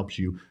compound that helps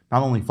you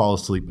not only fall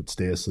asleep, but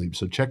stay asleep.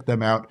 So check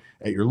them out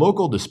at your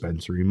local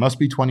dispensary. Must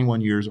be 21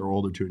 years or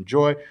older to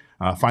enjoy.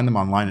 Find them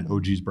online at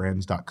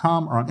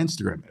ogsbrands.com or on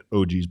Instagram at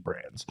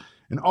ogsbrands.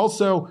 And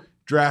also,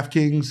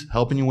 DraftKings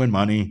helping you win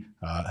money,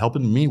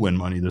 helping me win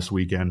money this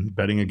weekend,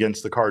 betting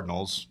against the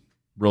Cardinals.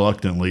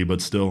 Reluctantly,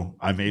 but still,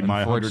 I made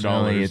my $100.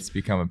 Unfortunately, it's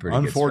become a pretty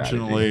good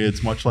strategy.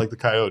 It's much like the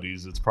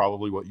Coyotes. It's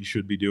probably what you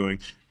should be doing.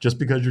 Just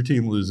because your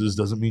team loses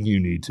doesn't mean you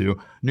need to.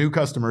 New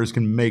customers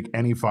can make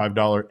any $5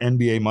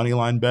 NBA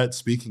moneyline bet.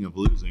 Speaking of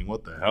losing,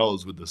 what the hell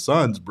is with the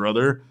Suns,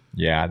 brother?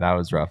 Yeah, that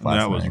was rough last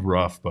night. That was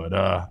rough, but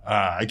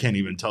I can't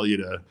even tell you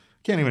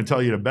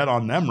to bet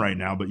on them right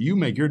now. But you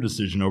make your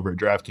decision over at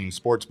DraftKings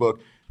Sportsbook.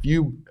 If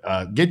you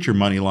get your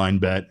money line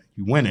bet,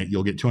 you win it,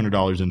 you'll get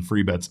 $200 in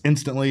free bets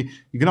instantly.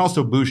 You can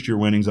also boost your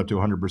winnings up to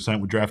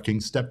 100% with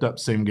DraftKings stepped up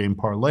same game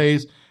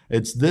parlays.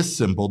 It's this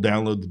simple.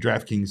 Download the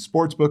DraftKings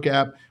Sportsbook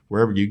app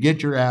wherever you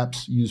get your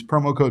apps. Use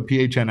promo code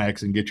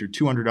PHNX and get your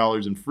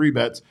 $200 in free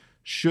bets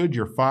should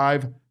your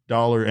 $5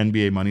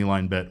 NBA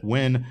moneyline bet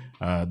win.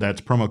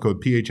 That's promo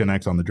code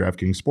PHNX on the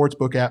DraftKings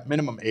Sportsbook app.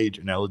 Minimum age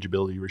and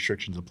eligibility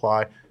restrictions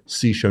apply.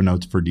 See show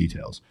notes for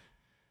details.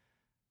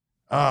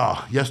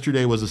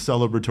 Yesterday was a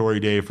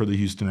celebratory day for the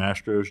Houston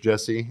Astros,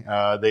 Jesse.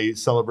 They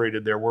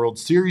celebrated their World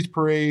Series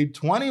parade,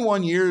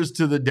 21 years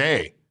to the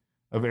day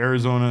of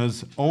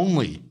Arizona's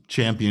only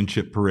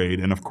championship parade.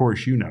 And of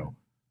course, you know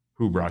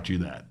who brought you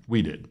that.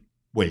 We did.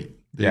 Wait.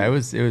 Yeah, it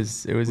was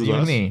you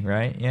and me,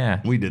 right? Yeah.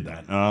 We did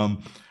that.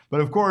 But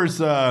of course,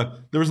 there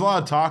was a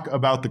lot of talk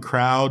about the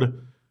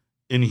crowd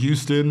in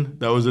Houston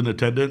that was in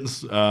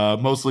attendance,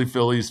 mostly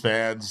Phillies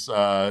fans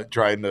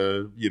trying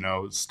to,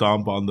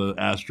 stomp on the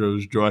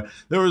Astros' joy.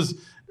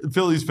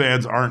 Phillies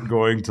fans aren't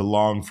going to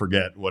long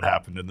forget what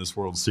happened in this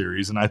World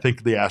Series, and I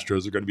think the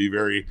Astros are going to be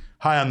very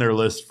high on their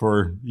list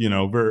for, a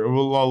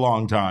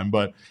long time.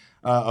 But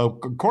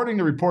according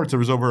to reports, there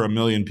was over 1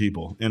 million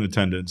people in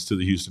attendance to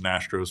the Houston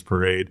Astros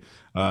parade.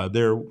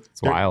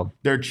 It's wild.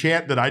 Their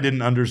chant that I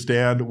didn't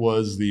understand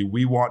was the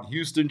 "We Want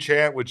Houston"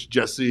 chant, which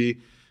Jesse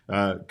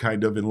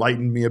kind of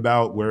enlightened me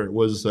about, where it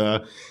was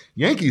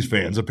Yankees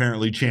fans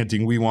apparently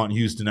chanting "We Want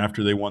Houston"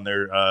 after they won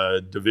their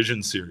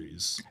division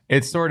series.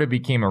 It sort of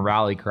became a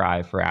rally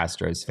cry for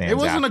Astros fans. It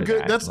wasn't a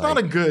good. That's not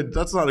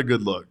a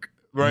good look,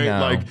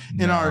 right?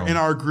 In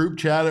our group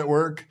chat at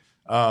work,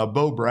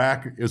 Bo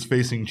Brack is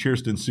facing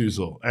Kirsten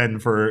Sizzle,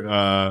 and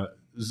for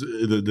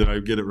did I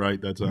get it right?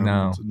 That's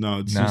no,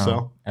 it's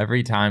Susel.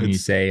 Every time you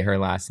say her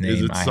last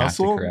name, I have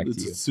to correct you.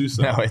 It's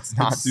Susel. No, it's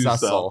not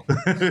Sussel.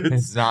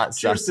 It's not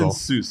Kirsten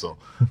Sussel.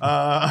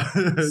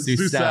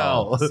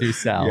 Susel.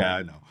 Susel. Yeah,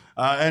 I know.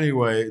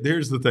 Anyway,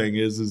 here's the thing: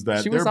 is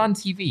that she was on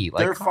TV?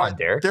 Like, come on,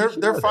 Derek.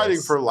 They're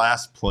fighting for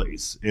last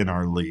place in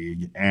our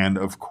league, and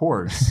of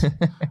course,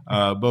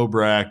 Bo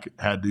Brack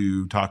had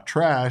to talk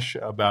trash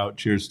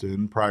about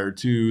Kirsten prior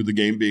to the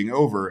game being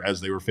over,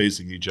 as they were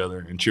facing each other,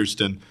 and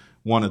Kirsten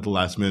won at the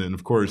last minute. And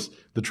of course,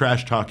 the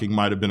trash talking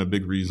might have been a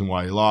big reason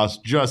why he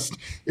lost, just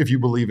if you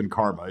believe in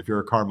karma, if you're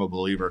a karma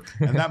believer.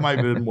 And that might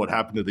have been what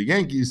happened to the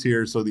Yankees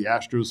here. So the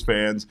Astros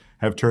fans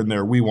have turned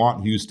their "We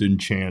Want Houston"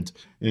 chant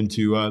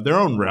into their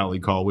own rally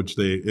call, which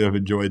they have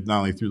enjoyed not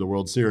only through the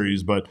World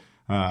Series, but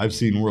I've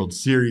seen World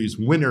Series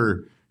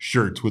winner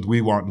shirts with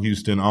 "We Want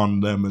Houston"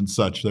 on them and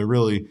such. They're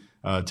really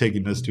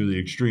taking this to the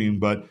extreme.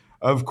 But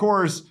of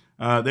course,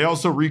 they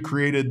also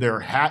recreated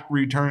their hat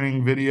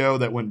returning video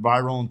that went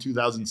viral in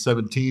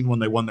 2017 when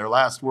they won their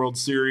last World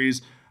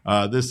Series.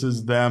 This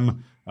is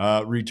them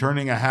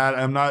returning a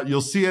hat.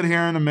 You'll see it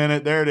here in a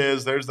minute. There it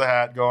is. There's the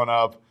hat going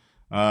up.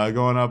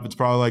 It's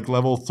probably like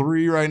level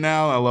 3 right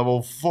now,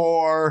 level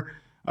 4.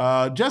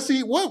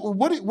 Jesse,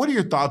 what are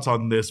your thoughts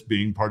on this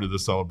being part of the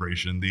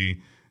celebration?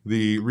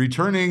 The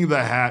returning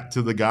the hat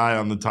to the guy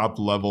on the top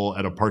level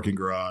at a parking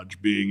garage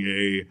being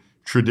a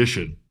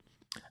tradition.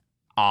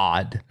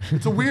 Odd.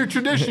 It's a weird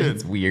tradition.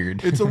 It's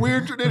weird. It's a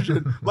weird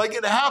tradition. Like,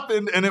 it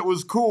happened and it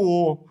was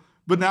cool,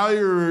 but now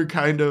you're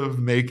kind of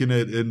making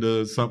it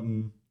into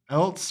something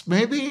else.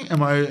 Maybe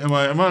am I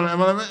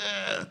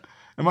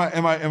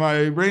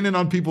raining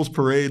on people's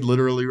parade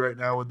literally right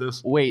now with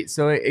this? Wait,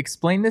 so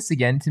explain this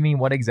again to me.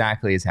 What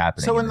exactly is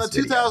happening? So in the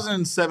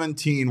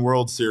 2017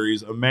 World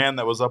Series, a man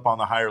that was up on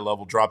the higher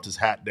level dropped his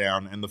hat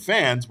down, and the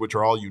fans, which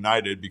are all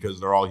united because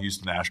they're all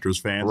Houston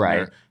Astros fans, right,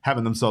 and they're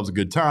having themselves a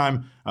good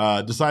time,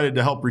 decided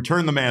to help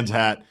return the man's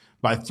hat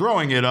by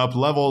throwing it up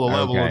level to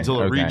level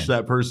until it reached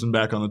that person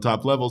back on the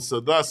top level. So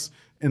thus,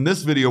 in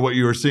this video, what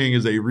you are seeing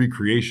is a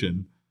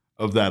recreation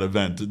of that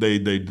event. They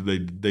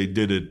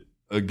did it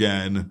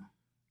again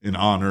in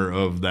honor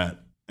of that,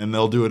 and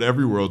they'll do it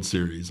every World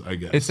Series, I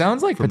guess. It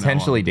sounds like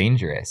potentially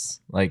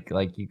dangerous, like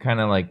you kind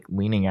of like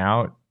leaning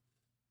out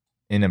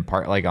in a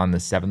part, like on the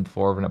 7th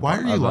floor of an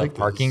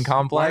parking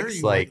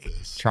complex, like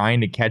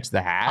trying to catch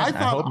the hat.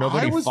 I hope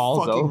nobody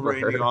falls over.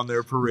 Raining on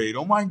their parade.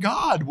 Oh my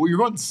God! Well,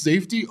 you're on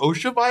safety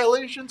OSHA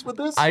violations with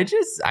this? I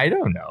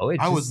don't know.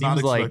 It just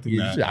seems like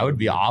I would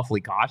be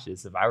awfully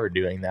cautious if I were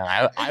doing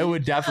that. I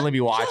would definitely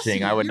be watching.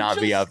 Jesse, I would not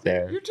be up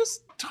there. You're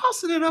just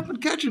tossing it up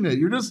and catching it.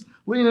 You're just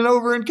leaning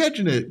over and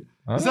catching it.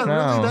 Is that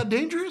really that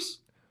dangerous?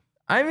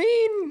 I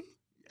mean,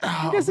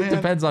 I guess it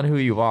depends on who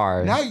you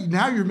are.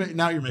 Now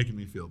you're making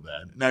me feel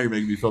bad.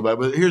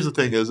 But here's the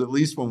thing: is at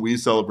least when we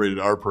celebrated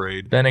our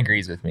parade, Ben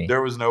agrees with me.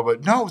 There was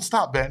nobody. No,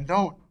 stop, Ben.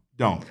 Don't.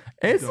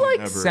 It's don't like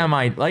ever,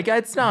 semi. Like,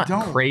 it's not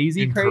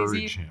crazy,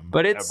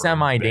 but it's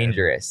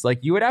semi-dangerous. Like,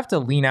 you would have to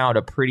lean out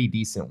a pretty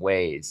decent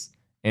ways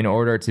in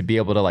order to be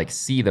able to like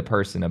see the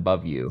person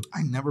above you.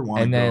 I never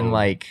want to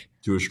go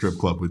to a strip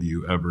club with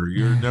you ever.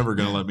 You're never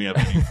going to let me have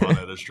any fun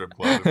at a strip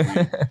club if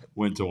we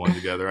went to one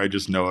together. I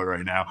just know it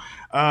right now.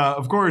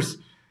 Of course,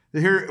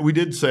 here we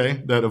did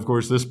say that, of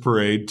course, this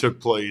parade took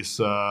place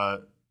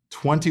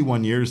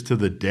 21 years to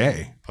the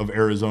day of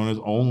Arizona's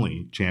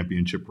only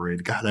championship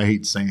parade. God, I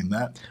hate saying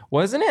that.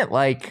 Wasn't it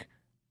like,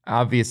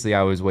 obviously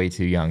I was way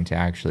too young to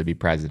actually be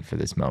present for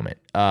this moment.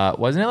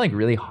 Wasn't it like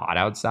really hot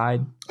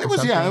outside? It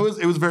was, yeah,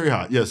 it was very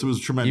hot. Yes, it was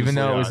tremendously Even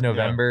though it was hot,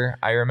 November,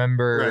 I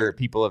remember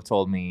people have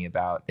told me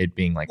about it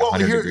being like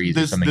 100 degrees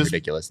or something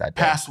ridiculous that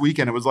day. Past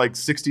weekend, it was like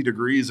 60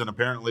 degrees, and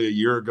apparently a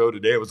year ago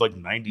today, it was like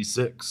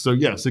 96. So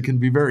yes, it can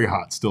be very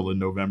hot still in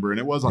November, and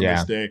it was on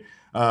this day.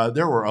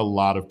 There were a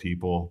lot of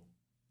people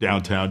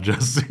downtown,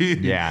 Jesse.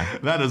 Yeah.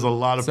 That is a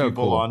lot of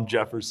people on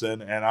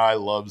Jefferson, and I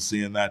love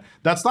seeing that.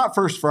 That's not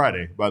First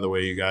Friday, by the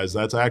way, you guys.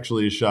 That's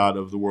actually a shot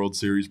of the World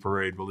Series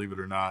parade, believe it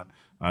or not,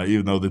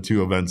 even though the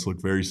two events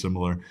look very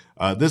similar.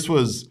 This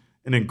was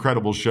an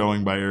incredible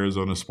showing by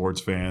Arizona sports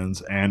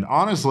fans, and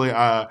honestly,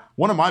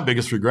 one of my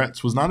biggest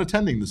regrets was not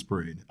attending this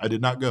parade. I did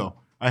not go.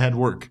 I had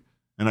work,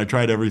 and I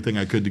tried everything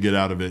I could to get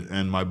out of it,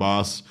 and my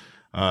boss,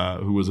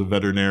 who was a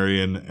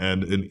veterinarian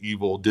and an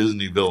evil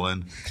Disney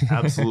villain.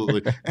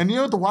 Absolutely. And you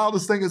know what the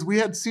wildest thing is? We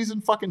had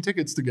season fucking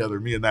tickets together,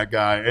 me and that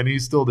guy, and he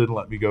still didn't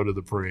let me go to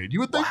the parade.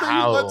 You would think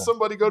that he'd let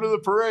somebody go to the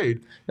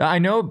parade. I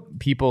know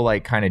people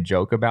like kind of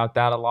joke about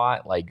that a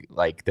lot,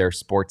 like their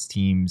sports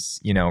teams,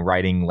 you know,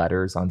 writing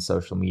letters on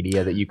social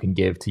media that you can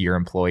give to your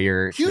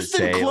employer.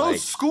 Houston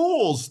closed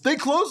schools. They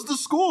closed the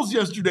schools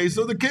yesterday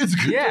so the kids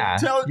could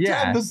tell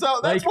this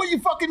out. That's what you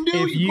fucking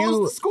do. You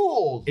close the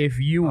schools. If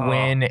you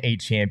win a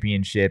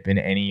championship in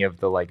any of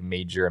the like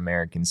major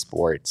American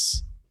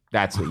sports,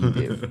 that's what you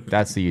do.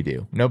 That's what you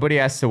do. Nobody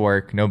has to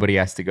work. Nobody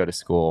has to go to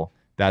school.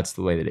 That's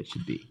the way that it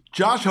should be.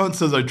 Josh Hunt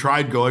says, I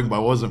tried going, but I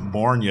wasn't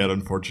born yet,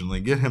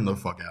 unfortunately. Get him the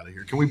fuck out of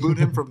here. Can we boot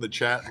him from the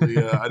chat,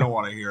 Leah? I don't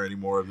want to hear any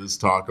more of this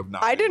talk of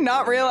not. I did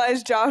not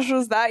realize Josh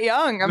was that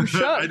young. I'm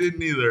shook. I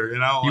didn't either.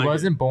 And he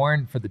wasn't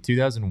born for the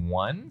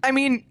 2001? I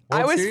mean,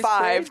 I was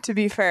 5, to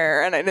be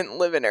fair, and I didn't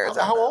live in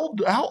Arizona.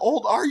 How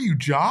old are you,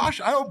 Josh?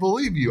 I don't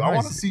believe you. I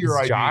want to see your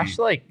ID. Josh,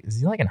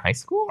 is he like in high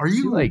school? Are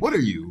you? What are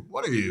you?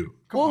 What are you?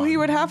 Well, he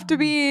would have to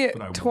be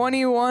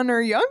 21 or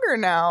younger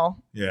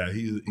now. Yeah,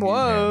 he's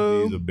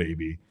a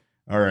baby.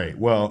 All right.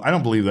 Well, I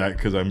don't believe that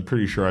because I'm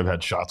pretty sure I've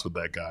had shots with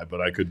that guy, but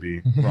I could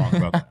be wrong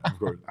about that. Of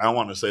course, I don't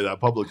want to say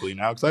that publicly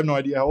now because I have no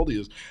idea how old he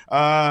is.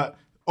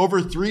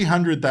 Over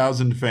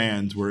 300,000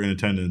 fans were in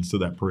attendance to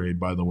that parade,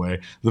 by the way.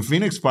 The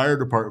Phoenix Fire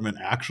Department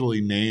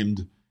actually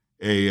named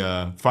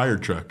a fire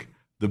truck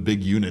the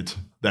Big Unit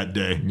that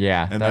day.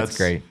 Yeah, and that's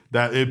great.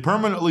 That it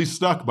permanently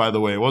stuck, by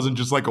the way. It wasn't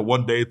just like a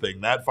one-day thing.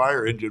 That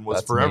fire engine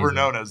was forever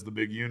known as the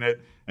Big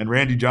Unit, and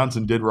Randy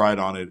Johnson did ride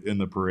on it in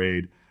the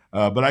parade.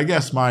 But I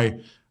guess my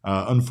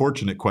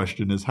unfortunate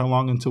question is how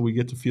long until we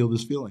get to feel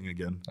this feeling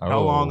again? How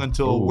long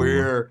until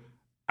we're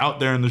out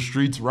there in the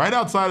streets right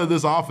outside of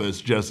this office,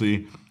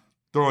 Jesse,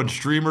 throwing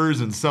streamers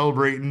and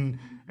celebrating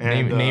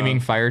and naming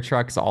fire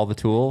trucks all the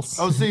tools?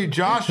 Oh, see,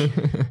 Josh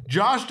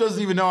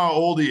doesn't even know how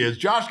old he is.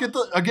 Josh,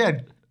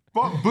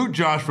 boot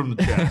Josh from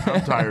the chat.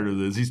 I'm tired of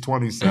this. He's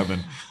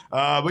 27.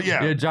 But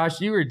yeah, Josh,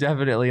 you were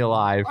definitely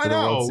alive for the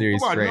World Series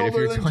parade. If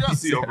you're 27.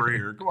 Jesse over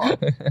here. Come on.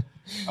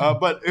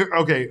 But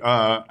okay,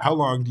 how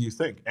long do you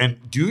think?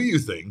 And do you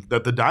think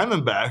that the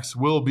Diamondbacks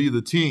will be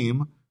the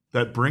team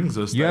that brings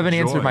us? You haven't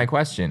answered my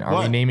question.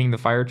 Are we naming the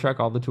fire truck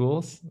all the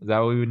tools? Is that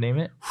what we would name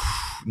it?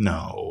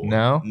 No.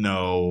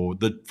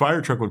 The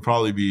fire truck would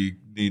probably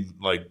need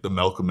like the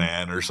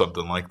Milkman or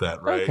something like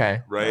that, right?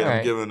 Okay. Right.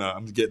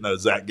 I'm getting a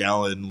Zac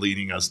Gallen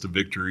leading us to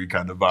victory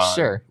kind of vibe.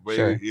 Sure.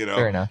 You know,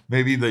 fair enough.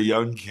 Maybe the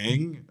Young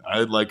King.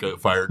 I'd like a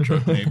fire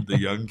truck named the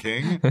Young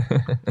King.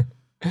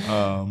 The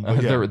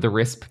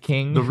Risp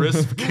King. The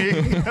Risp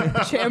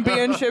King.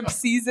 Championship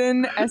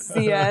season,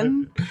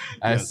 SCN.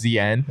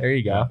 SCN. There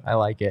you go. I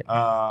like it.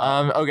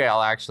 Okay,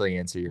 I'll actually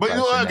answer your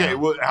question. Okay,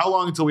 well, how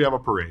long until we have a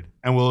parade?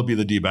 And will it be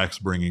the D-backs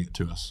bringing it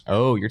to us?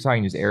 Oh, you're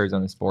talking just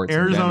Arizona sports.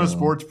 Arizona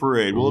sports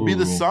parade. Will it be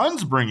the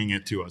Suns bringing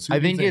it to us? I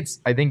think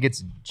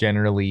it's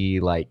generally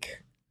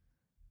like,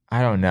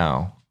 I don't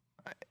know.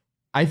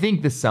 I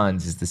think the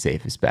Suns is the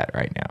safest bet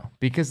right now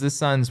because the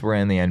Suns were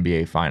in the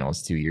NBA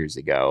Finals 2 years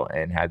ago,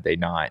 and had they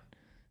not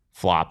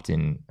flopped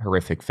in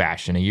horrific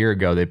fashion a year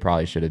ago, they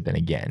probably should have been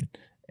again.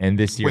 And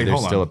this year, they're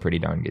still a pretty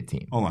darn good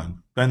team. Hold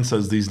on. Ben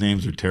says these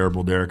names are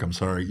terrible, Derek. I'm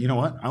sorry. You know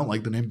what? I don't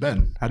like the name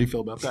Ben. How do you feel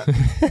about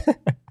that?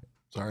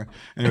 Sorry.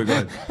 Anyway, go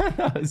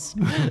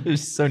ahead.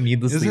 It's so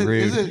needlessly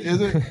rude.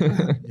 Is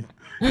it?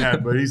 Yeah,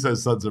 but he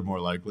says Suns are more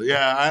likely.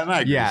 Yeah, and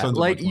I agree. Yeah,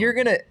 like you're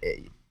going to...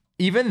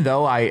 Even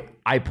though I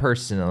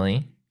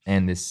personally,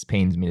 and this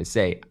pains me to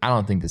say, I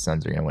don't think the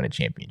Suns are going to win a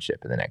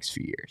championship in the next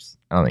few years.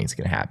 I don't think it's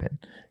going to happen.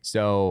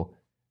 So,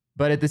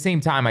 but at the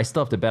same time, I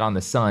still have to bet on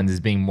the Suns as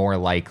being more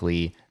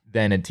likely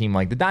than a team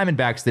like the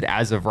Diamondbacks that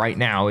as of right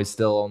now is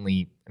still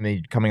only,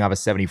 coming off a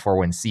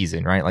 74-win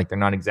season, right? Like they're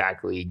not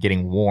exactly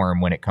getting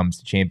warm when it comes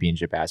to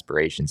championship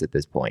aspirations at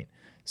this point.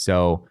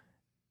 So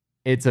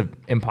it's an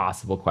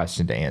impossible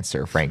question to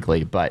answer,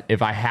 frankly. But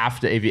if I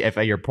have to, if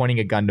you're pointing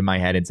a gun to my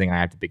head and saying I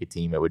have to pick a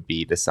team, it would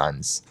be the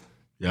Suns.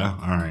 Yeah.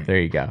 All right. There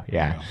you go.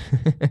 Yeah.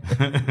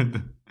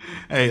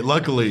 Hey,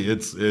 luckily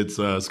it's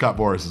Scott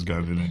Boris's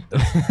gun in it.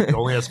 It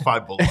only has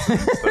 5 bullets in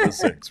it instead of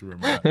 6.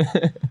 Remember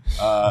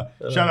that.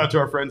 Shout out to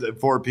our friends at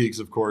Four Peaks,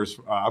 of course.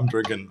 I'm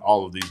drinking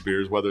all of these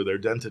beers, whether they're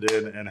dented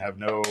in and have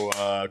no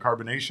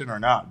carbonation or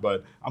not.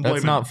 But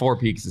that's not Four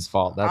Peaks'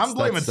 fault. I'm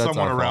blaming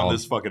someone around fault.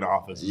 this fucking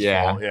office.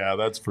 Yeah, fault. Yeah,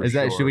 that's for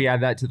sure. Should we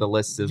add that to the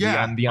list of the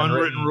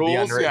unwritten rules?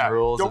 The unwritten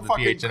rules. Don't of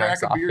fucking the crack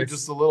PHNX a beer office.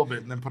 just a little bit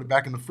and then put it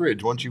back in the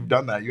fridge. Once you've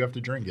done that, you have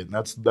to drink it.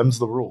 And them's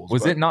the rules.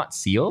 Was it not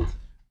sealed?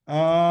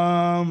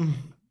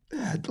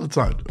 Let's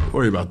not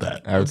worry about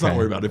that. Okay. Let's not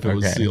worry about if it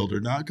was sealed or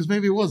not, because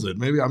maybe it wasn't.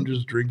 Maybe I'm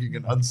just drinking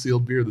an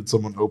unsealed beer that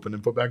someone opened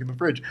and put back in the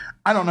fridge.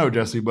 I don't know,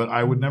 Jesse, but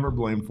I would never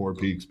blame Four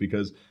Peaks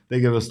because they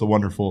give us the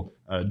wonderful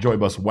Joy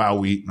Bus Wow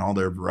Wheat and all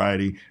their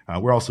variety.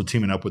 We're also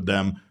teaming up with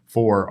them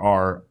for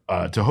our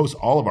to host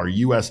all of our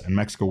U.S. and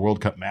Mexico World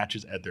Cup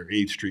matches at their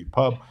 8th Street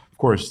Pub. Of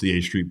course, the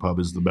 8th Street Pub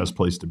is the best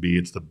place to be.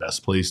 It's the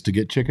best place to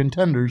get chicken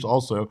tenders.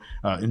 Also,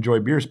 enjoy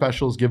beer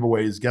specials,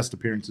 giveaways, guest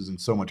appearances,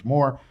 and so much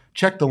more.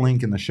 Check the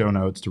link in the show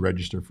notes to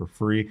register for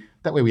free.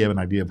 That way we have an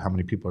idea of how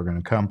many people are going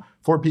to come.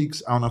 Four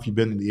Peaks, I don't know if you've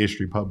been to the 8th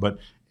Street Pub, but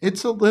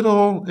it's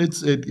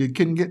it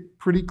can get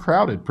pretty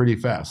crowded pretty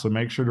fast. So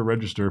make sure to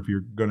register if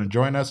you're going to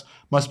join us.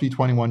 Must be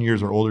 21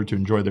 years or older to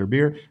enjoy their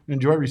beer, and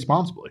enjoy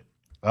responsibly.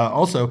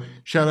 Also,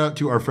 shout out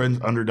to our friends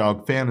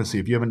Underdog Fantasy.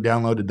 If you haven't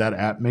downloaded that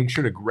app, make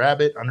sure to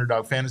grab it.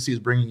 Underdog Fantasy is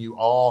bringing you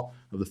all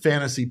of the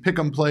fantasy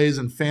pick'em plays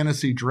and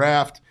fantasy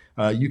draft.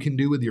 You can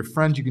do with your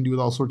friends. You can do with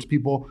all sorts of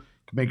people. You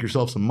can make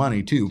yourself some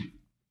money too.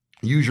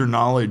 Use your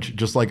knowledge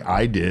just like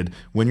I did.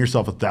 Win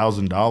yourself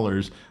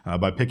 $1,000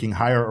 by picking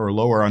higher or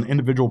lower on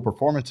individual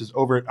performances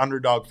over at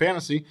Underdog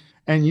Fantasy,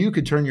 and you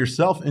could turn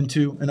yourself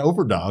into an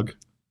overdog.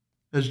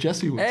 As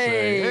Jesse would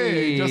say.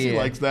 Hey, Jesse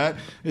likes that.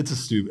 It's a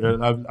stupid.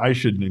 I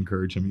shouldn't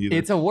encourage him either.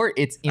 It's a word.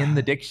 It's in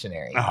the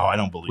dictionary. Oh, I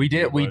don't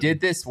believe we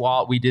did this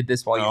while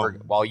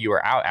you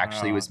were out.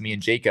 Actually, it was me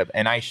and Jacob,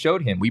 and I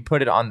showed him. We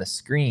put it on the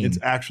screen. It's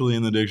actually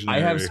in the dictionary.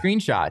 I have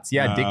screenshots.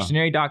 Yeah,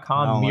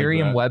 dictionary.com.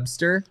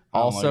 Merriam-Webster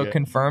also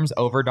confirms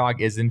overdog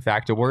is in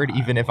fact a word,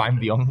 even if I'm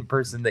the only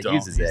person that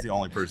uses it. He's the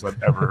only person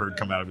I've ever heard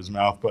come out of his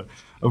mouth. But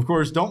of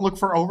course, don't look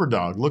for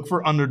overdog. Look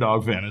for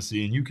Underdog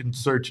Fantasy, and you can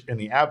search in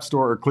the App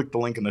Store or click the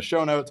link in the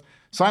show notes.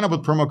 Sign up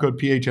with promo code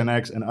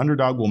PHNX, and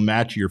Underdog will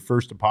match your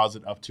first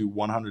deposit up to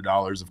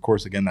 $100. Of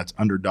course, again, that's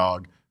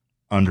Underdog,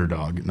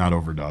 not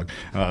Overdog.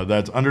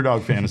 That's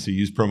Underdog Fantasy.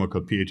 Use promo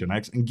code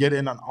PHNX and get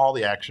in on all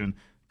the action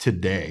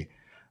today.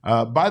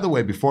 By the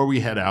way, before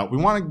we head out, we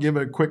want to give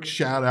a quick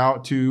shout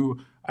out to,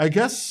 I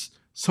guess,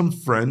 some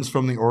friends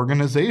from the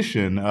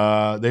organization.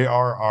 They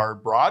are our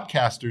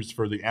broadcasters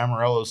for the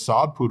Amarillo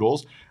Sod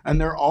Poodles, and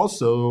they're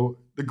also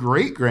the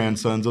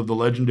great-grandsons of the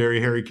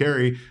legendary Harry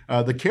Carey,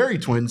 the Carey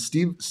twins,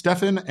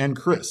 Stefan and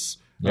Chris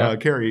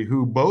Carey,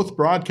 who both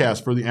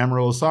broadcast for the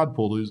Amarillo Sod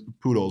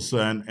Poodles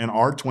and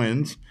are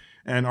twins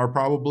and are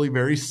probably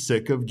very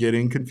sick of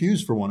getting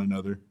confused for one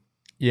another.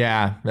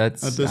 Yeah,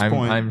 that's at this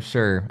point. I'm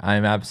sure.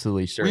 I'm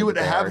absolutely sure. We would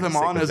have them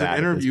on as an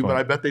interview, but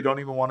I bet they don't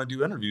even want to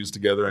do interviews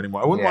together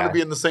anymore. I wouldn't want to be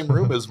in the same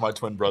room as my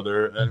twin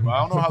brother, and I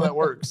don't know how that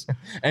works.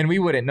 And we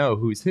wouldn't know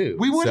who's who.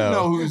 We wouldn't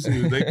know who's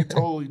who. They could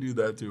totally do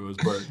that to us.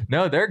 But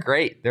no, they're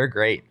great. They're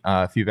great.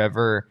 If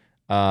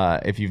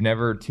you've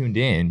never tuned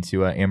in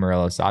to an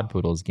Amarillo Sod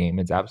Poodles game,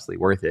 it's absolutely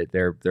worth it.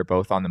 They're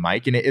both on the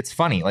mic, and it's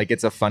funny. Like,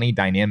 it's a funny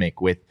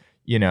dynamic with,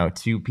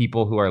 two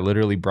people who are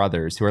literally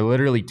brothers, who are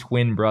literally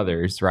twin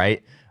brothers,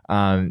 right?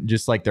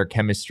 Just like their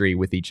chemistry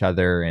with each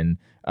other, and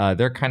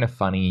they're kind of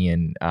funny,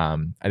 and I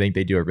think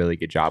they do a really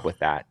good job with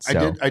that.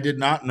 So. I did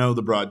not know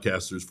the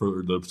broadcasters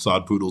for the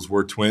Sod Poodles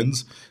were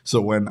twins. So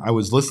when I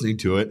was listening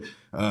to it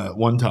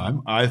one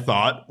time, I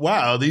thought,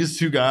 wow, these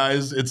two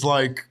guys, it's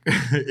like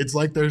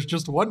there's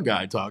just one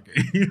guy talking.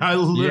 I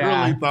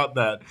literally thought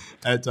that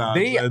at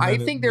times. I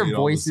think their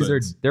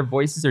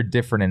voices are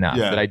different enough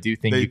that I do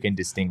think you can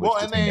distinguish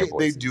between their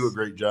voices. They do a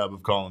great job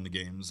of calling the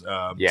games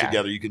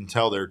together. You can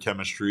tell their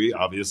chemistry.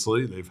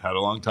 Obviously, they've had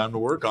a long time to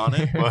work on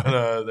it,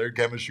 but their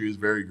chemistry is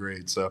very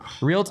great. So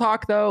real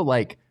talk though,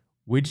 like,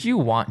 would you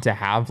want to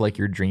have like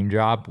your dream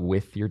job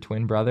with your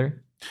twin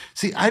brother?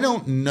 See, I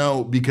don't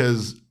know,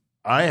 because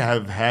I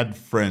have had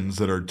friends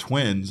that are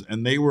twins,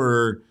 and they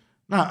were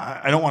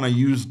not, I don't want to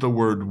use the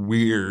word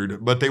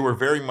weird, but they were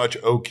very much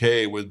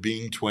okay with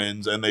being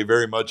twins, and they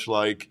very much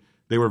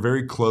they were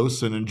very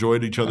close and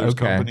enjoyed each other's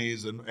company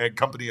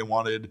and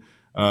wanted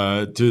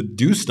to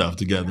do stuff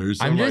together.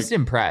 So I'm just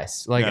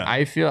impressed.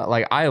 I feel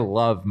like I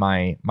love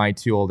my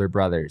two older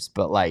brothers,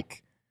 but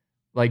like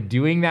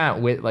doing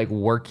that with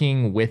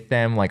working with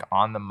them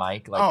on the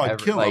mic. I'd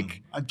kill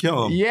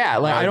them. Yeah,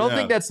 I don't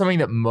think that's something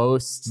that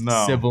most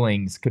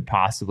siblings could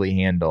possibly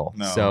handle.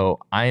 No. So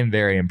I am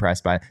very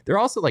impressed by it. They're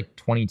also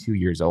 22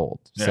 years old.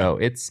 Yeah. So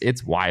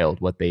it's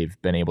wild what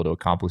they've been able to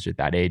accomplish at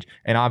that age.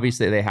 And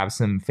obviously they have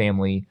some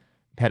family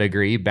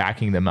pedigree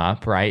backing them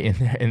up, right,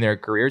 in their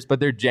careers, but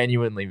they're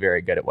genuinely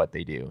very good at what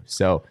they do.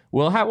 So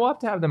we'll have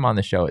to have them on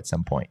the show at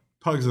some point.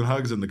 Pugs and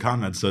Hugs in the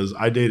comments says,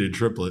 I dated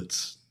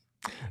triplets.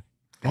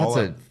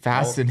 That's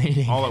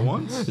fascinating. All at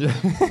once?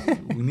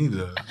 We need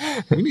to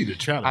We need to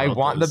chat about I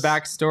want this. the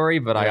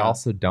backstory, but I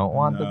also don't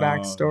want the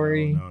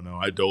backstory. No.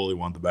 I totally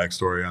want the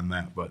backstory on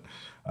that. But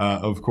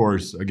of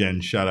course,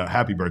 again, shout out,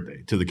 happy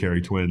birthday to the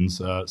Carey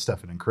twins,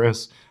 Stefan and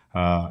Chris.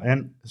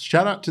 And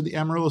shout out to the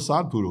Amarillo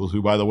Sod Poodles,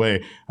 who, by the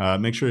way,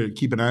 make sure to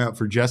keep an eye out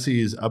for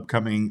Jesse's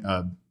upcoming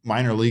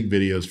minor league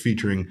videos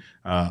featuring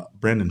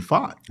Brandon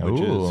Fott.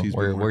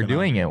 We're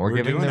doing it. We're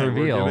giving the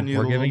reveal.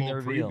 We're giving the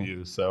reveal.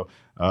 Preview. So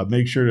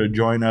make sure to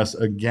join us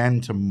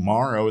again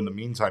tomorrow. In the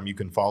meantime, you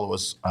can follow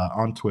us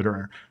on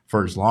Twitter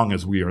for as long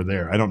as we are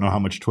there. I don't know how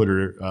much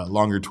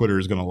longer Twitter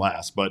is going to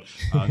last, but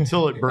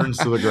until it burns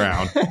to the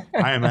ground,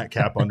 I am at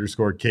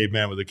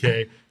Cap_Caveman with a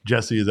K.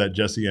 Jesse is at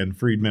Jesse N.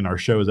 Friedman. Our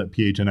show is at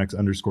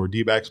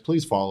PHNX_DBacks.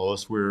 Please follow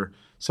us. We're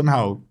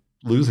somehow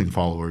losing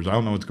followers. I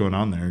don't know what's going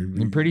on there.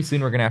 And pretty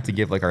soon we're gonna have to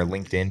give like our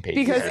LinkedIn page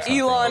because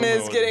Elon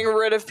is getting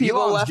rid of people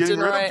Elon's left getting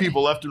and rid right. of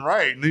people left and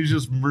right, and he's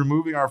just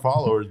removing our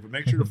followers. But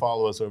make sure to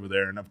follow us over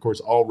there. And of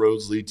course, all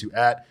roads lead to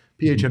at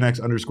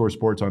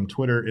PHNX_sports on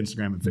Twitter,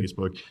 Instagram, and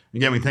Facebook.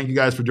 Again, we thank you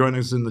guys for joining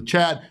us in the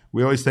chat.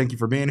 We always thank you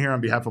for being here. On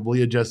behalf of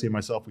Leah, Jesse, and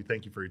myself, we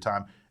thank you for your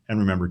time. And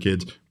remember,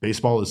 kids,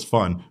 baseball is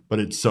fun, but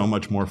it's so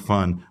much more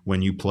fun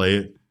when you play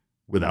it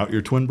without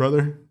your twin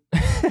brother.